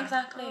 Yeah.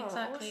 Exactly.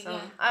 Awesome. Yeah.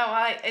 Oh,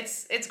 well,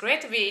 it's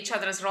great to be each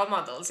other's role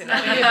models, you know.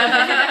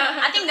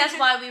 I think that's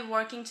why we're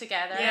working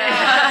together. Yeah,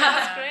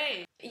 that's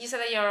great. You said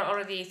that you're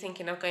already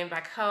thinking of going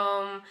back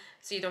home,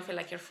 so you don't feel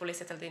like you're fully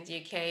settled in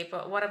the UK.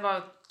 But what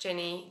about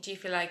Jenny? Do you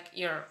feel like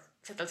you're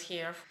settled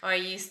here? Or are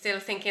you still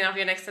thinking of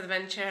your next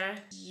adventure?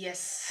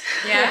 Yes.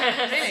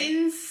 Yeah, really?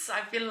 Since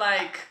I feel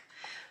like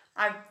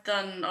I've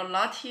done a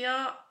lot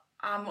here,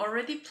 I'm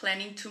already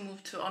planning to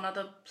move to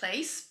another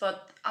place,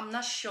 but I'm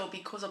not sure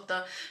because of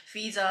the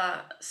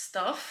visa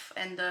stuff.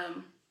 And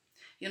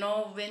you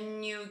know,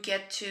 when you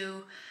get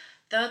to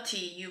 30,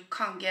 you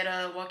can't get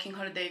a working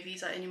holiday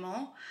visa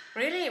anymore.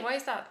 Really? Why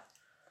is that?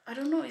 I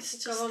don't know, it's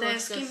just their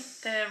government scheme,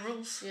 just- their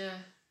rules. Yeah.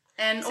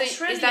 And So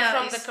Australia is that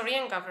from is, the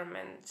Korean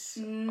government?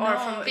 No, or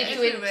from Between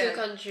everywhere. two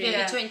countries.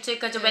 Yeah. Between two,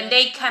 because when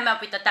they came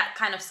up with that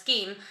kind of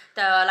scheme,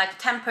 the like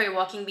temporary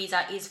working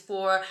visa is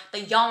for the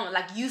young,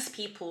 like youth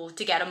people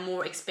to get a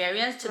more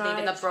experience to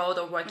living Right. abroad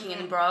or working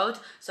abroad.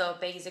 So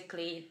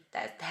basically,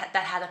 that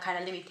had a kind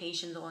of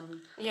limitations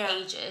on Yeah.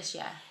 ages.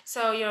 Yeah.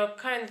 So your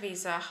current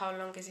visa, how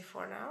long is it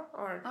for now?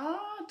 Or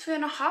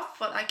 2.5,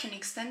 but I can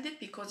extend it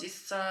because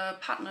it's a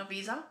partner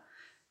visa.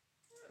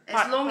 As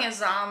Part- long part-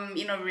 as I'm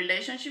in a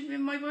relationship with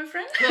my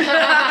boyfriend,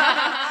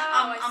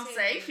 I I'm see.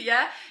 safe.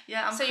 Yeah,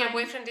 yeah. I'm so your fine.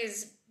 boyfriend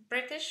is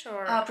British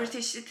or?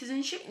 British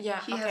citizenship.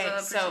 Yeah, he okay,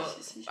 has a so- British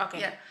citizenship. okay.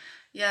 Yeah,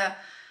 yeah.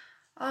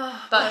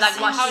 But like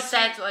what how she to-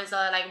 said was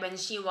like when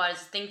she was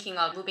thinking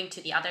of moving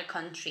to the other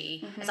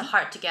country, it's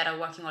hard to get a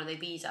working holiday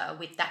visa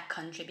with that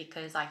country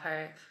because like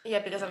her Yeah,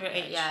 because of your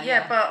age.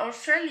 Yeah, but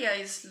Australia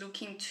is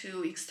looking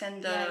to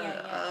extend the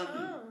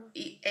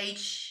Yeah.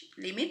 age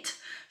limit.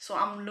 So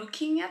I'm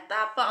looking at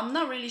that, but I'm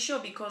not really sure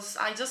because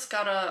I just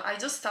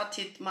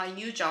started my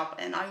new job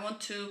and I want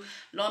to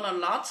learn a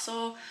lot.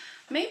 So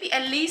maybe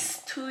at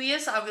least 2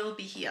 years I will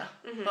be here.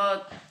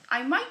 But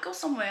I might go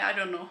somewhere, I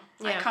don't know.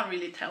 I Yeah. can't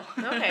really tell.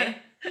 Okay.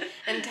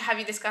 And have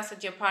you discussed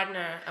with your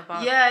partner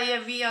about?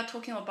 Yeah, we are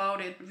talking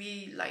about it.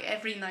 We like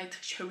every night,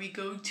 shall we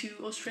go to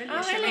Australia?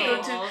 Oh, Shall we really?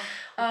 go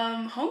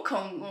to Hong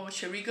Kong, or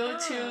shall we go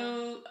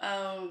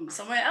to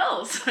somewhere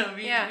else?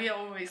 we are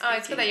always Oh,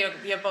 it's good that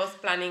thinking. you're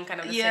both planning kind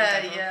of the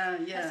Yeah, same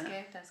type of...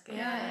 yeah. That's good.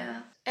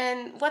 Yeah.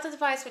 And what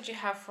advice would you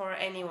have for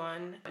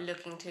anyone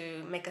looking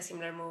to make a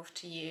similar move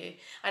to you?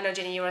 I know,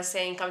 Jenny, you were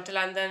saying come to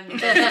London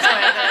because that's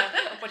where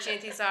the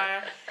opportunities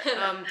are.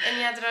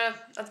 Any other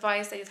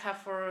advice that you'd have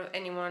for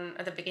anyone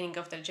at the beginning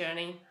of their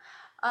journey?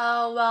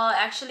 Well,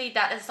 actually,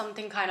 that is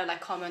something kind of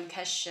like common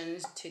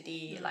questions to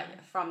the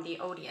like from the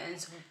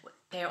audience.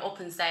 They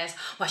often says,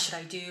 "What should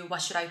I do?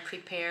 What should I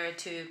prepare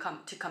to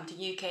come to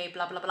UK?"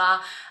 Blah blah blah.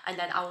 And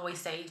then I always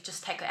say,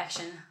 just take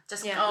action.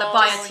 Just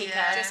buy a ticket.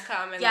 yeah. Just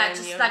come and Yeah, then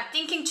just you... like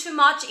thinking too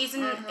much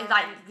isn't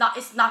like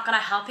it's not gonna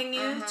helping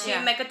you to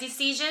Yeah. make a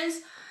decisions.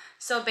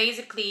 So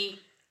basically,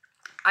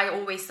 I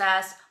always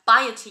says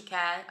buy a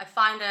ticket. I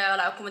find a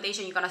like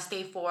accommodation you're gonna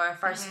stay for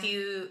first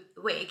few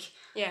week.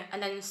 Yeah.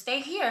 And then stay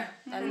here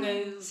and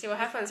then See what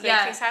happens. Make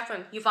Yeah. things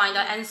happen. you find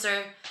the answer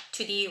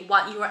to the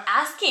what you are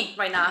asking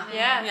right now.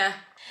 Yeah. Yeah.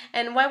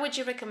 And why would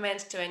you recommend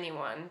to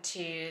anyone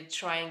to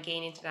try and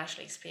gain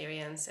international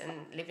experience and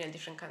live in a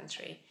different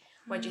country?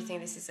 Why do you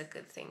think this is a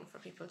good thing for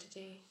people to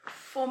do?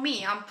 For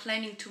me, I'm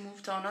planning to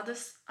move to another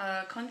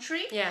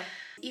country. Yeah.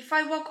 If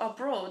I work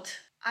abroad,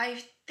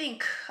 I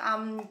think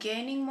I'm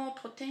gaining more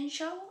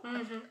potential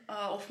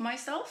of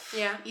myself.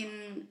 Yeah.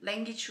 In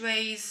language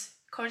ways,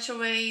 culture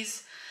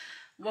ways,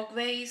 work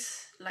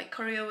ways, like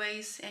career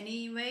ways,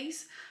 any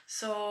ways.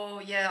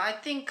 So yeah, I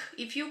think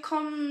if you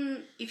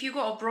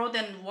go abroad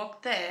and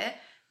work there,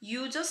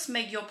 you just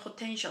make your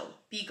potential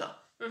bigger.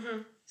 Mm-hmm.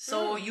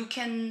 So you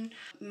can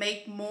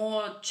make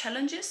more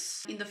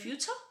challenges in the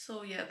future.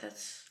 So yeah,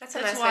 that's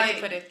a nice why way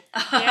to put it.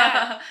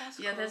 Yeah.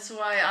 That's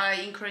why I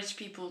encourage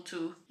people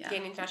to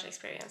gain international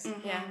experience.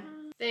 Mm-hmm. Yeah.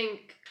 I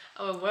think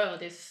our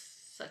world is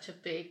such a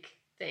big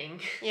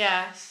thing.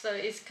 Yeah. So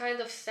it's kind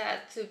of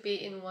sad to be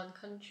in one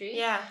country.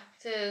 Yeah.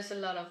 There's a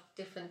lot of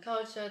different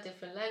culture,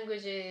 different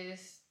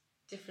languages,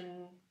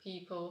 different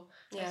people.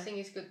 Yeah. I think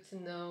it's good to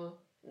know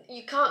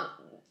you can't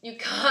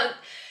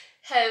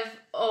have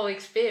all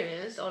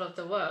experience all of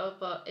the world,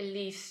 but at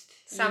least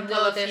Sample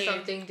you know of there's you.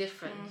 something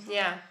different.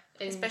 Yeah.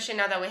 And especially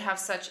now that we have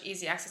such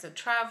easy access to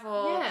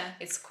travel. Yeah.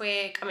 It's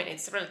quick. I mean,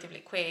 it's relatively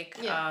quick.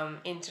 Yeah.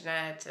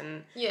 Internet,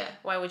 and yeah,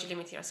 why would you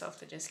limit yourself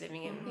to just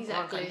living in one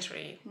Exactly.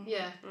 country?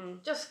 yeah.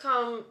 Mm. Just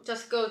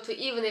go to,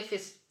 even if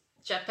it's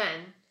Japan,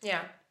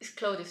 Yeah. it's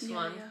closest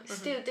one. yeah. It's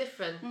still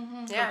different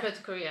Yeah. compared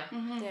to Korea.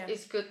 Yeah.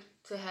 It's good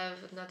to have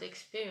another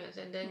experience,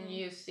 and then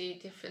you see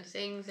different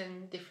things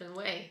in different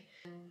way.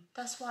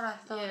 That's what I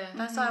thought. Yeah.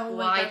 That's why I always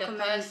Why the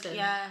recommend. person?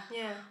 Yeah.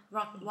 Yeah.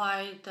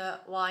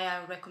 Why I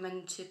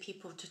recommend to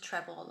people to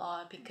travel a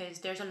lot, because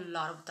there's a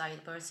lot of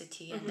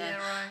diversity, and then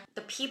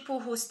the people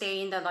who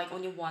stay in the like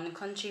only one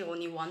country,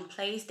 only one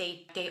place,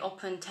 they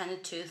often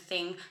tend to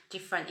think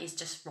different is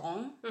just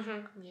wrong,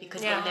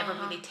 because Yeah. they never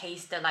really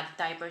taste the like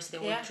diversity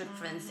or Yeah.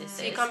 differences.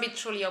 So you can't be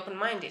truly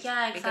open-minded.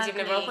 Yeah, Because you've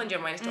never exactly. opened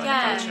your mind to Yeah.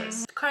 other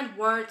cultures. The current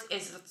world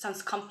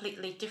sounds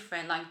completely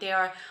different. Like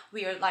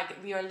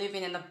we are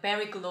living in a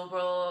very global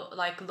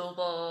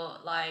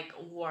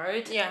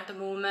world Yeah. at the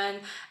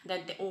moment.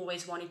 That they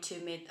always wanted to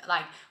meet,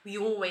 like we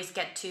always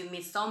get to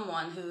meet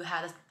someone who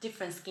has a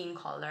different skin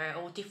color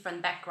or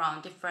different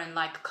background, different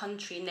like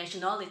country,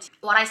 nationality.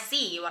 What I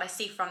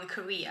see from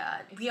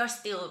Korea, we are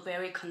still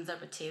very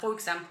conservative. For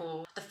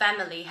example, the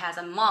family has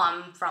a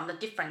mom from a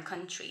different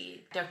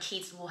country. Their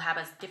kids will have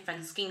a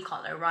different skin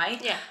color,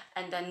 right? Yeah.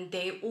 And then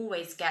they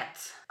always get,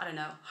 I don't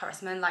know,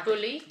 harassment, like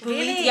Bullied?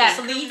 Really? Yeah,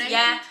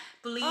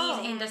 bullied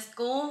Oh. in the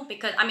school,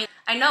 because I mean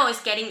I know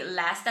it's getting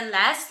less and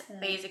less.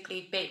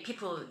 Basically,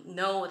 people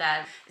know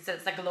that it's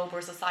a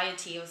global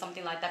society or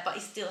something like that, but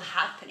it's still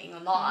happening a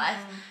lot.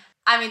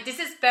 I mean, this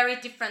is very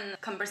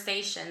different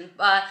conversation,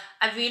 but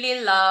I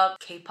really love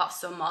K-pop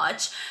so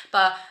much.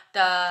 But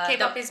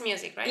K-pop is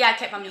music, right? yeah,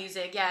 K-pop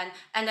music, yeah.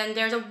 And then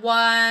there's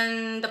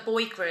the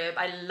boy group,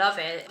 I love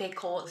it. They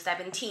call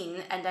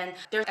 17, and then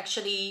there's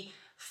actually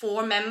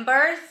 4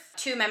 members,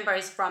 2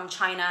 members from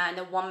China and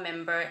then 1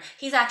 member.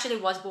 He's actually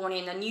was born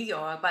in New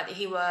York, but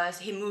he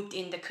moved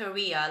into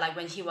Korea like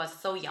when he was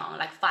so young,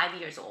 like 5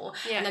 years old.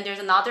 Yeah. And then there's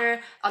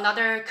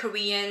another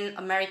Korean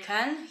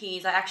American.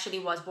 He's actually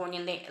was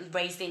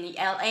raised in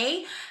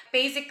LA.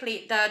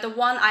 Basically, the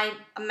one I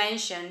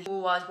mentioned who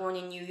was born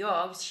in New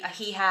York,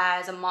 he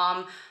has a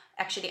mom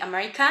actually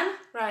American,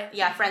 Right.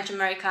 yeah, French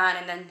American,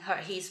 and then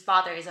his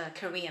father is a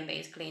Korean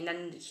basically, and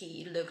then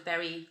he looked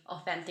very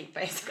authentic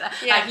basically.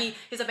 Yeah. Like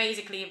he's a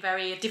basically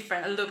very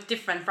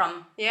different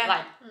from Yeah.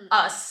 like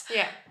us.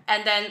 Yeah.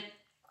 And then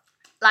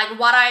like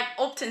what I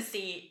often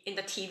see in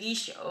the TV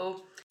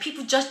show,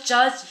 people just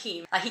judge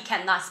him like he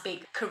cannot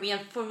speak Korean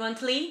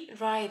fluently.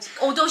 Right.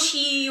 Although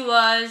he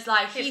was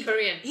like He's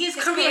Korean. He's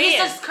He's Korean. Korean. He's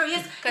just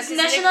Korean. 'Cause His his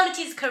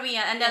nationality is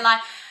Korean, and then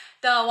like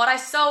what I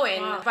saw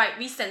in Wow. right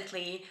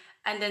recently.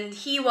 And then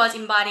he was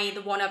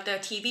invited one of the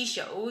TV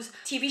shows.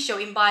 TV show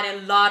invited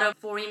a lot of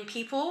foreign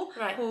people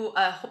Right. who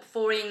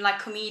foreign like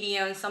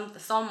comedians,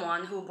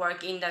 someone who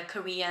work in the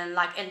Korean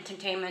like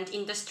entertainment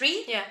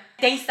industry. Yeah.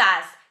 They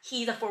says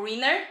he's a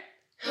foreigner,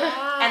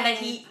 and then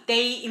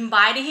they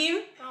invited him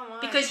Oh my.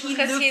 because he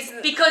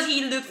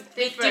looks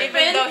Different.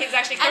 Even though he's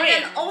actually and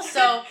Korean. then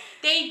also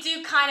they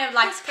do kind of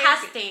like That's crazy.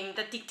 casting,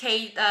 the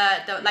dictate,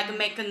 like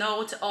make a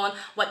note on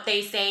what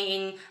they say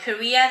in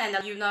Korean, and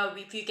then,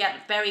 if you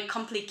get very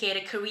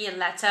complicated Korean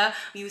letter,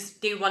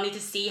 they wanted to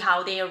see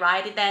how they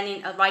write it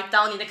write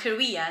down in the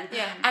Korean,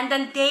 Yeah. and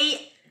then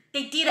they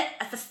did it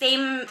as the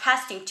same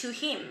casting to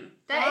him.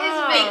 That Wow. is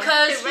a bit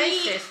Because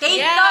racist. they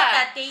Yeah. thought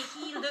that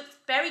he looked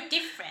very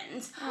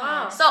different.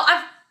 Wow. So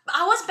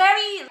I was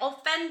very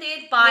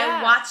offended by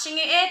Yeah. watching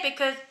it,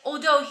 because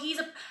although his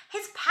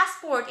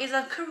passport is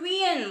a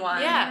Korean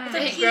one. Yeah. So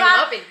He he grew has-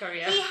 up in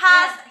Korea. He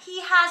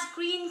has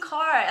green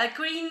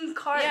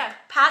card Yeah.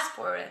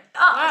 passport.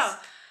 Wow.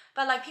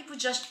 But like people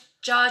just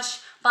judge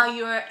by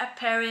your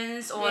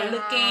appearance or Yeah.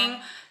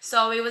 looking.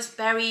 So it was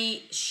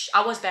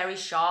I was very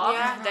shocked.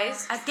 Yeah, that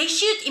is. They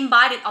should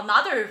invite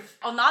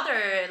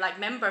another like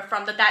member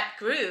from that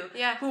group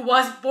Yeah. who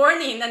was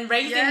born in and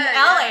raised in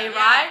Yeah, LA,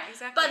 yeah, right?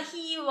 exactly. But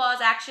he was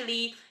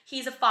actually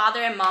his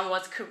father and mom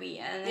was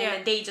Korean, Yeah.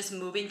 and they just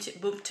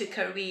moved to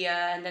Korea,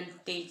 and then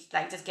they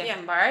like just gave Yeah.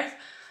 him birth.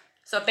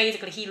 So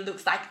basically, he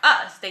looks like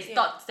us. They Yeah.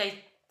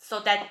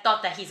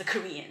 thought that he's a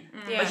Korean,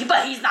 Yeah.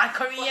 but he's not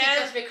Korean. Well, he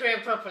can speak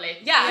Korean properly.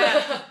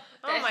 Yeah.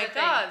 Oh That's my the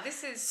thing. god,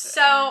 this is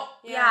So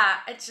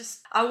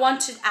I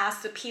want to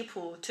ask the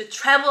people to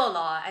travel a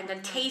lot and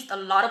then taste a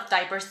lot of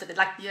diversity,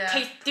 like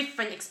taste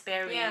different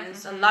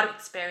experience, a lot of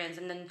experience,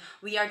 and then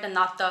we are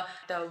not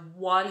the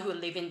one who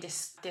live in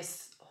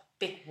this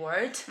big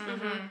word.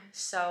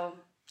 So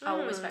I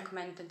always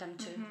recommended them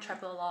to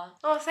travel a lot.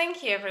 Oh,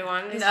 thank you,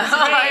 everyone.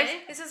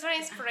 This is very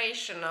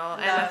inspirational,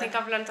 and I think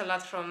I've learned a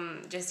lot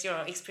from just your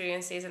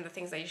experiences and the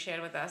things that you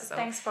shared with us. So.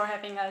 Thanks for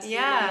having us.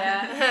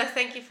 Yeah.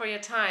 Thank you for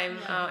your time,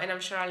 and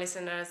I'm sure our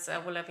listeners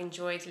will have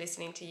enjoyed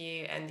listening to you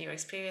and your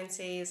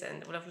experiences, and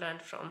will have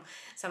learned from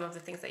some of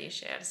the things that you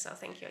shared. So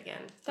thank you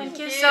again. Thank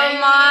you so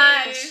much.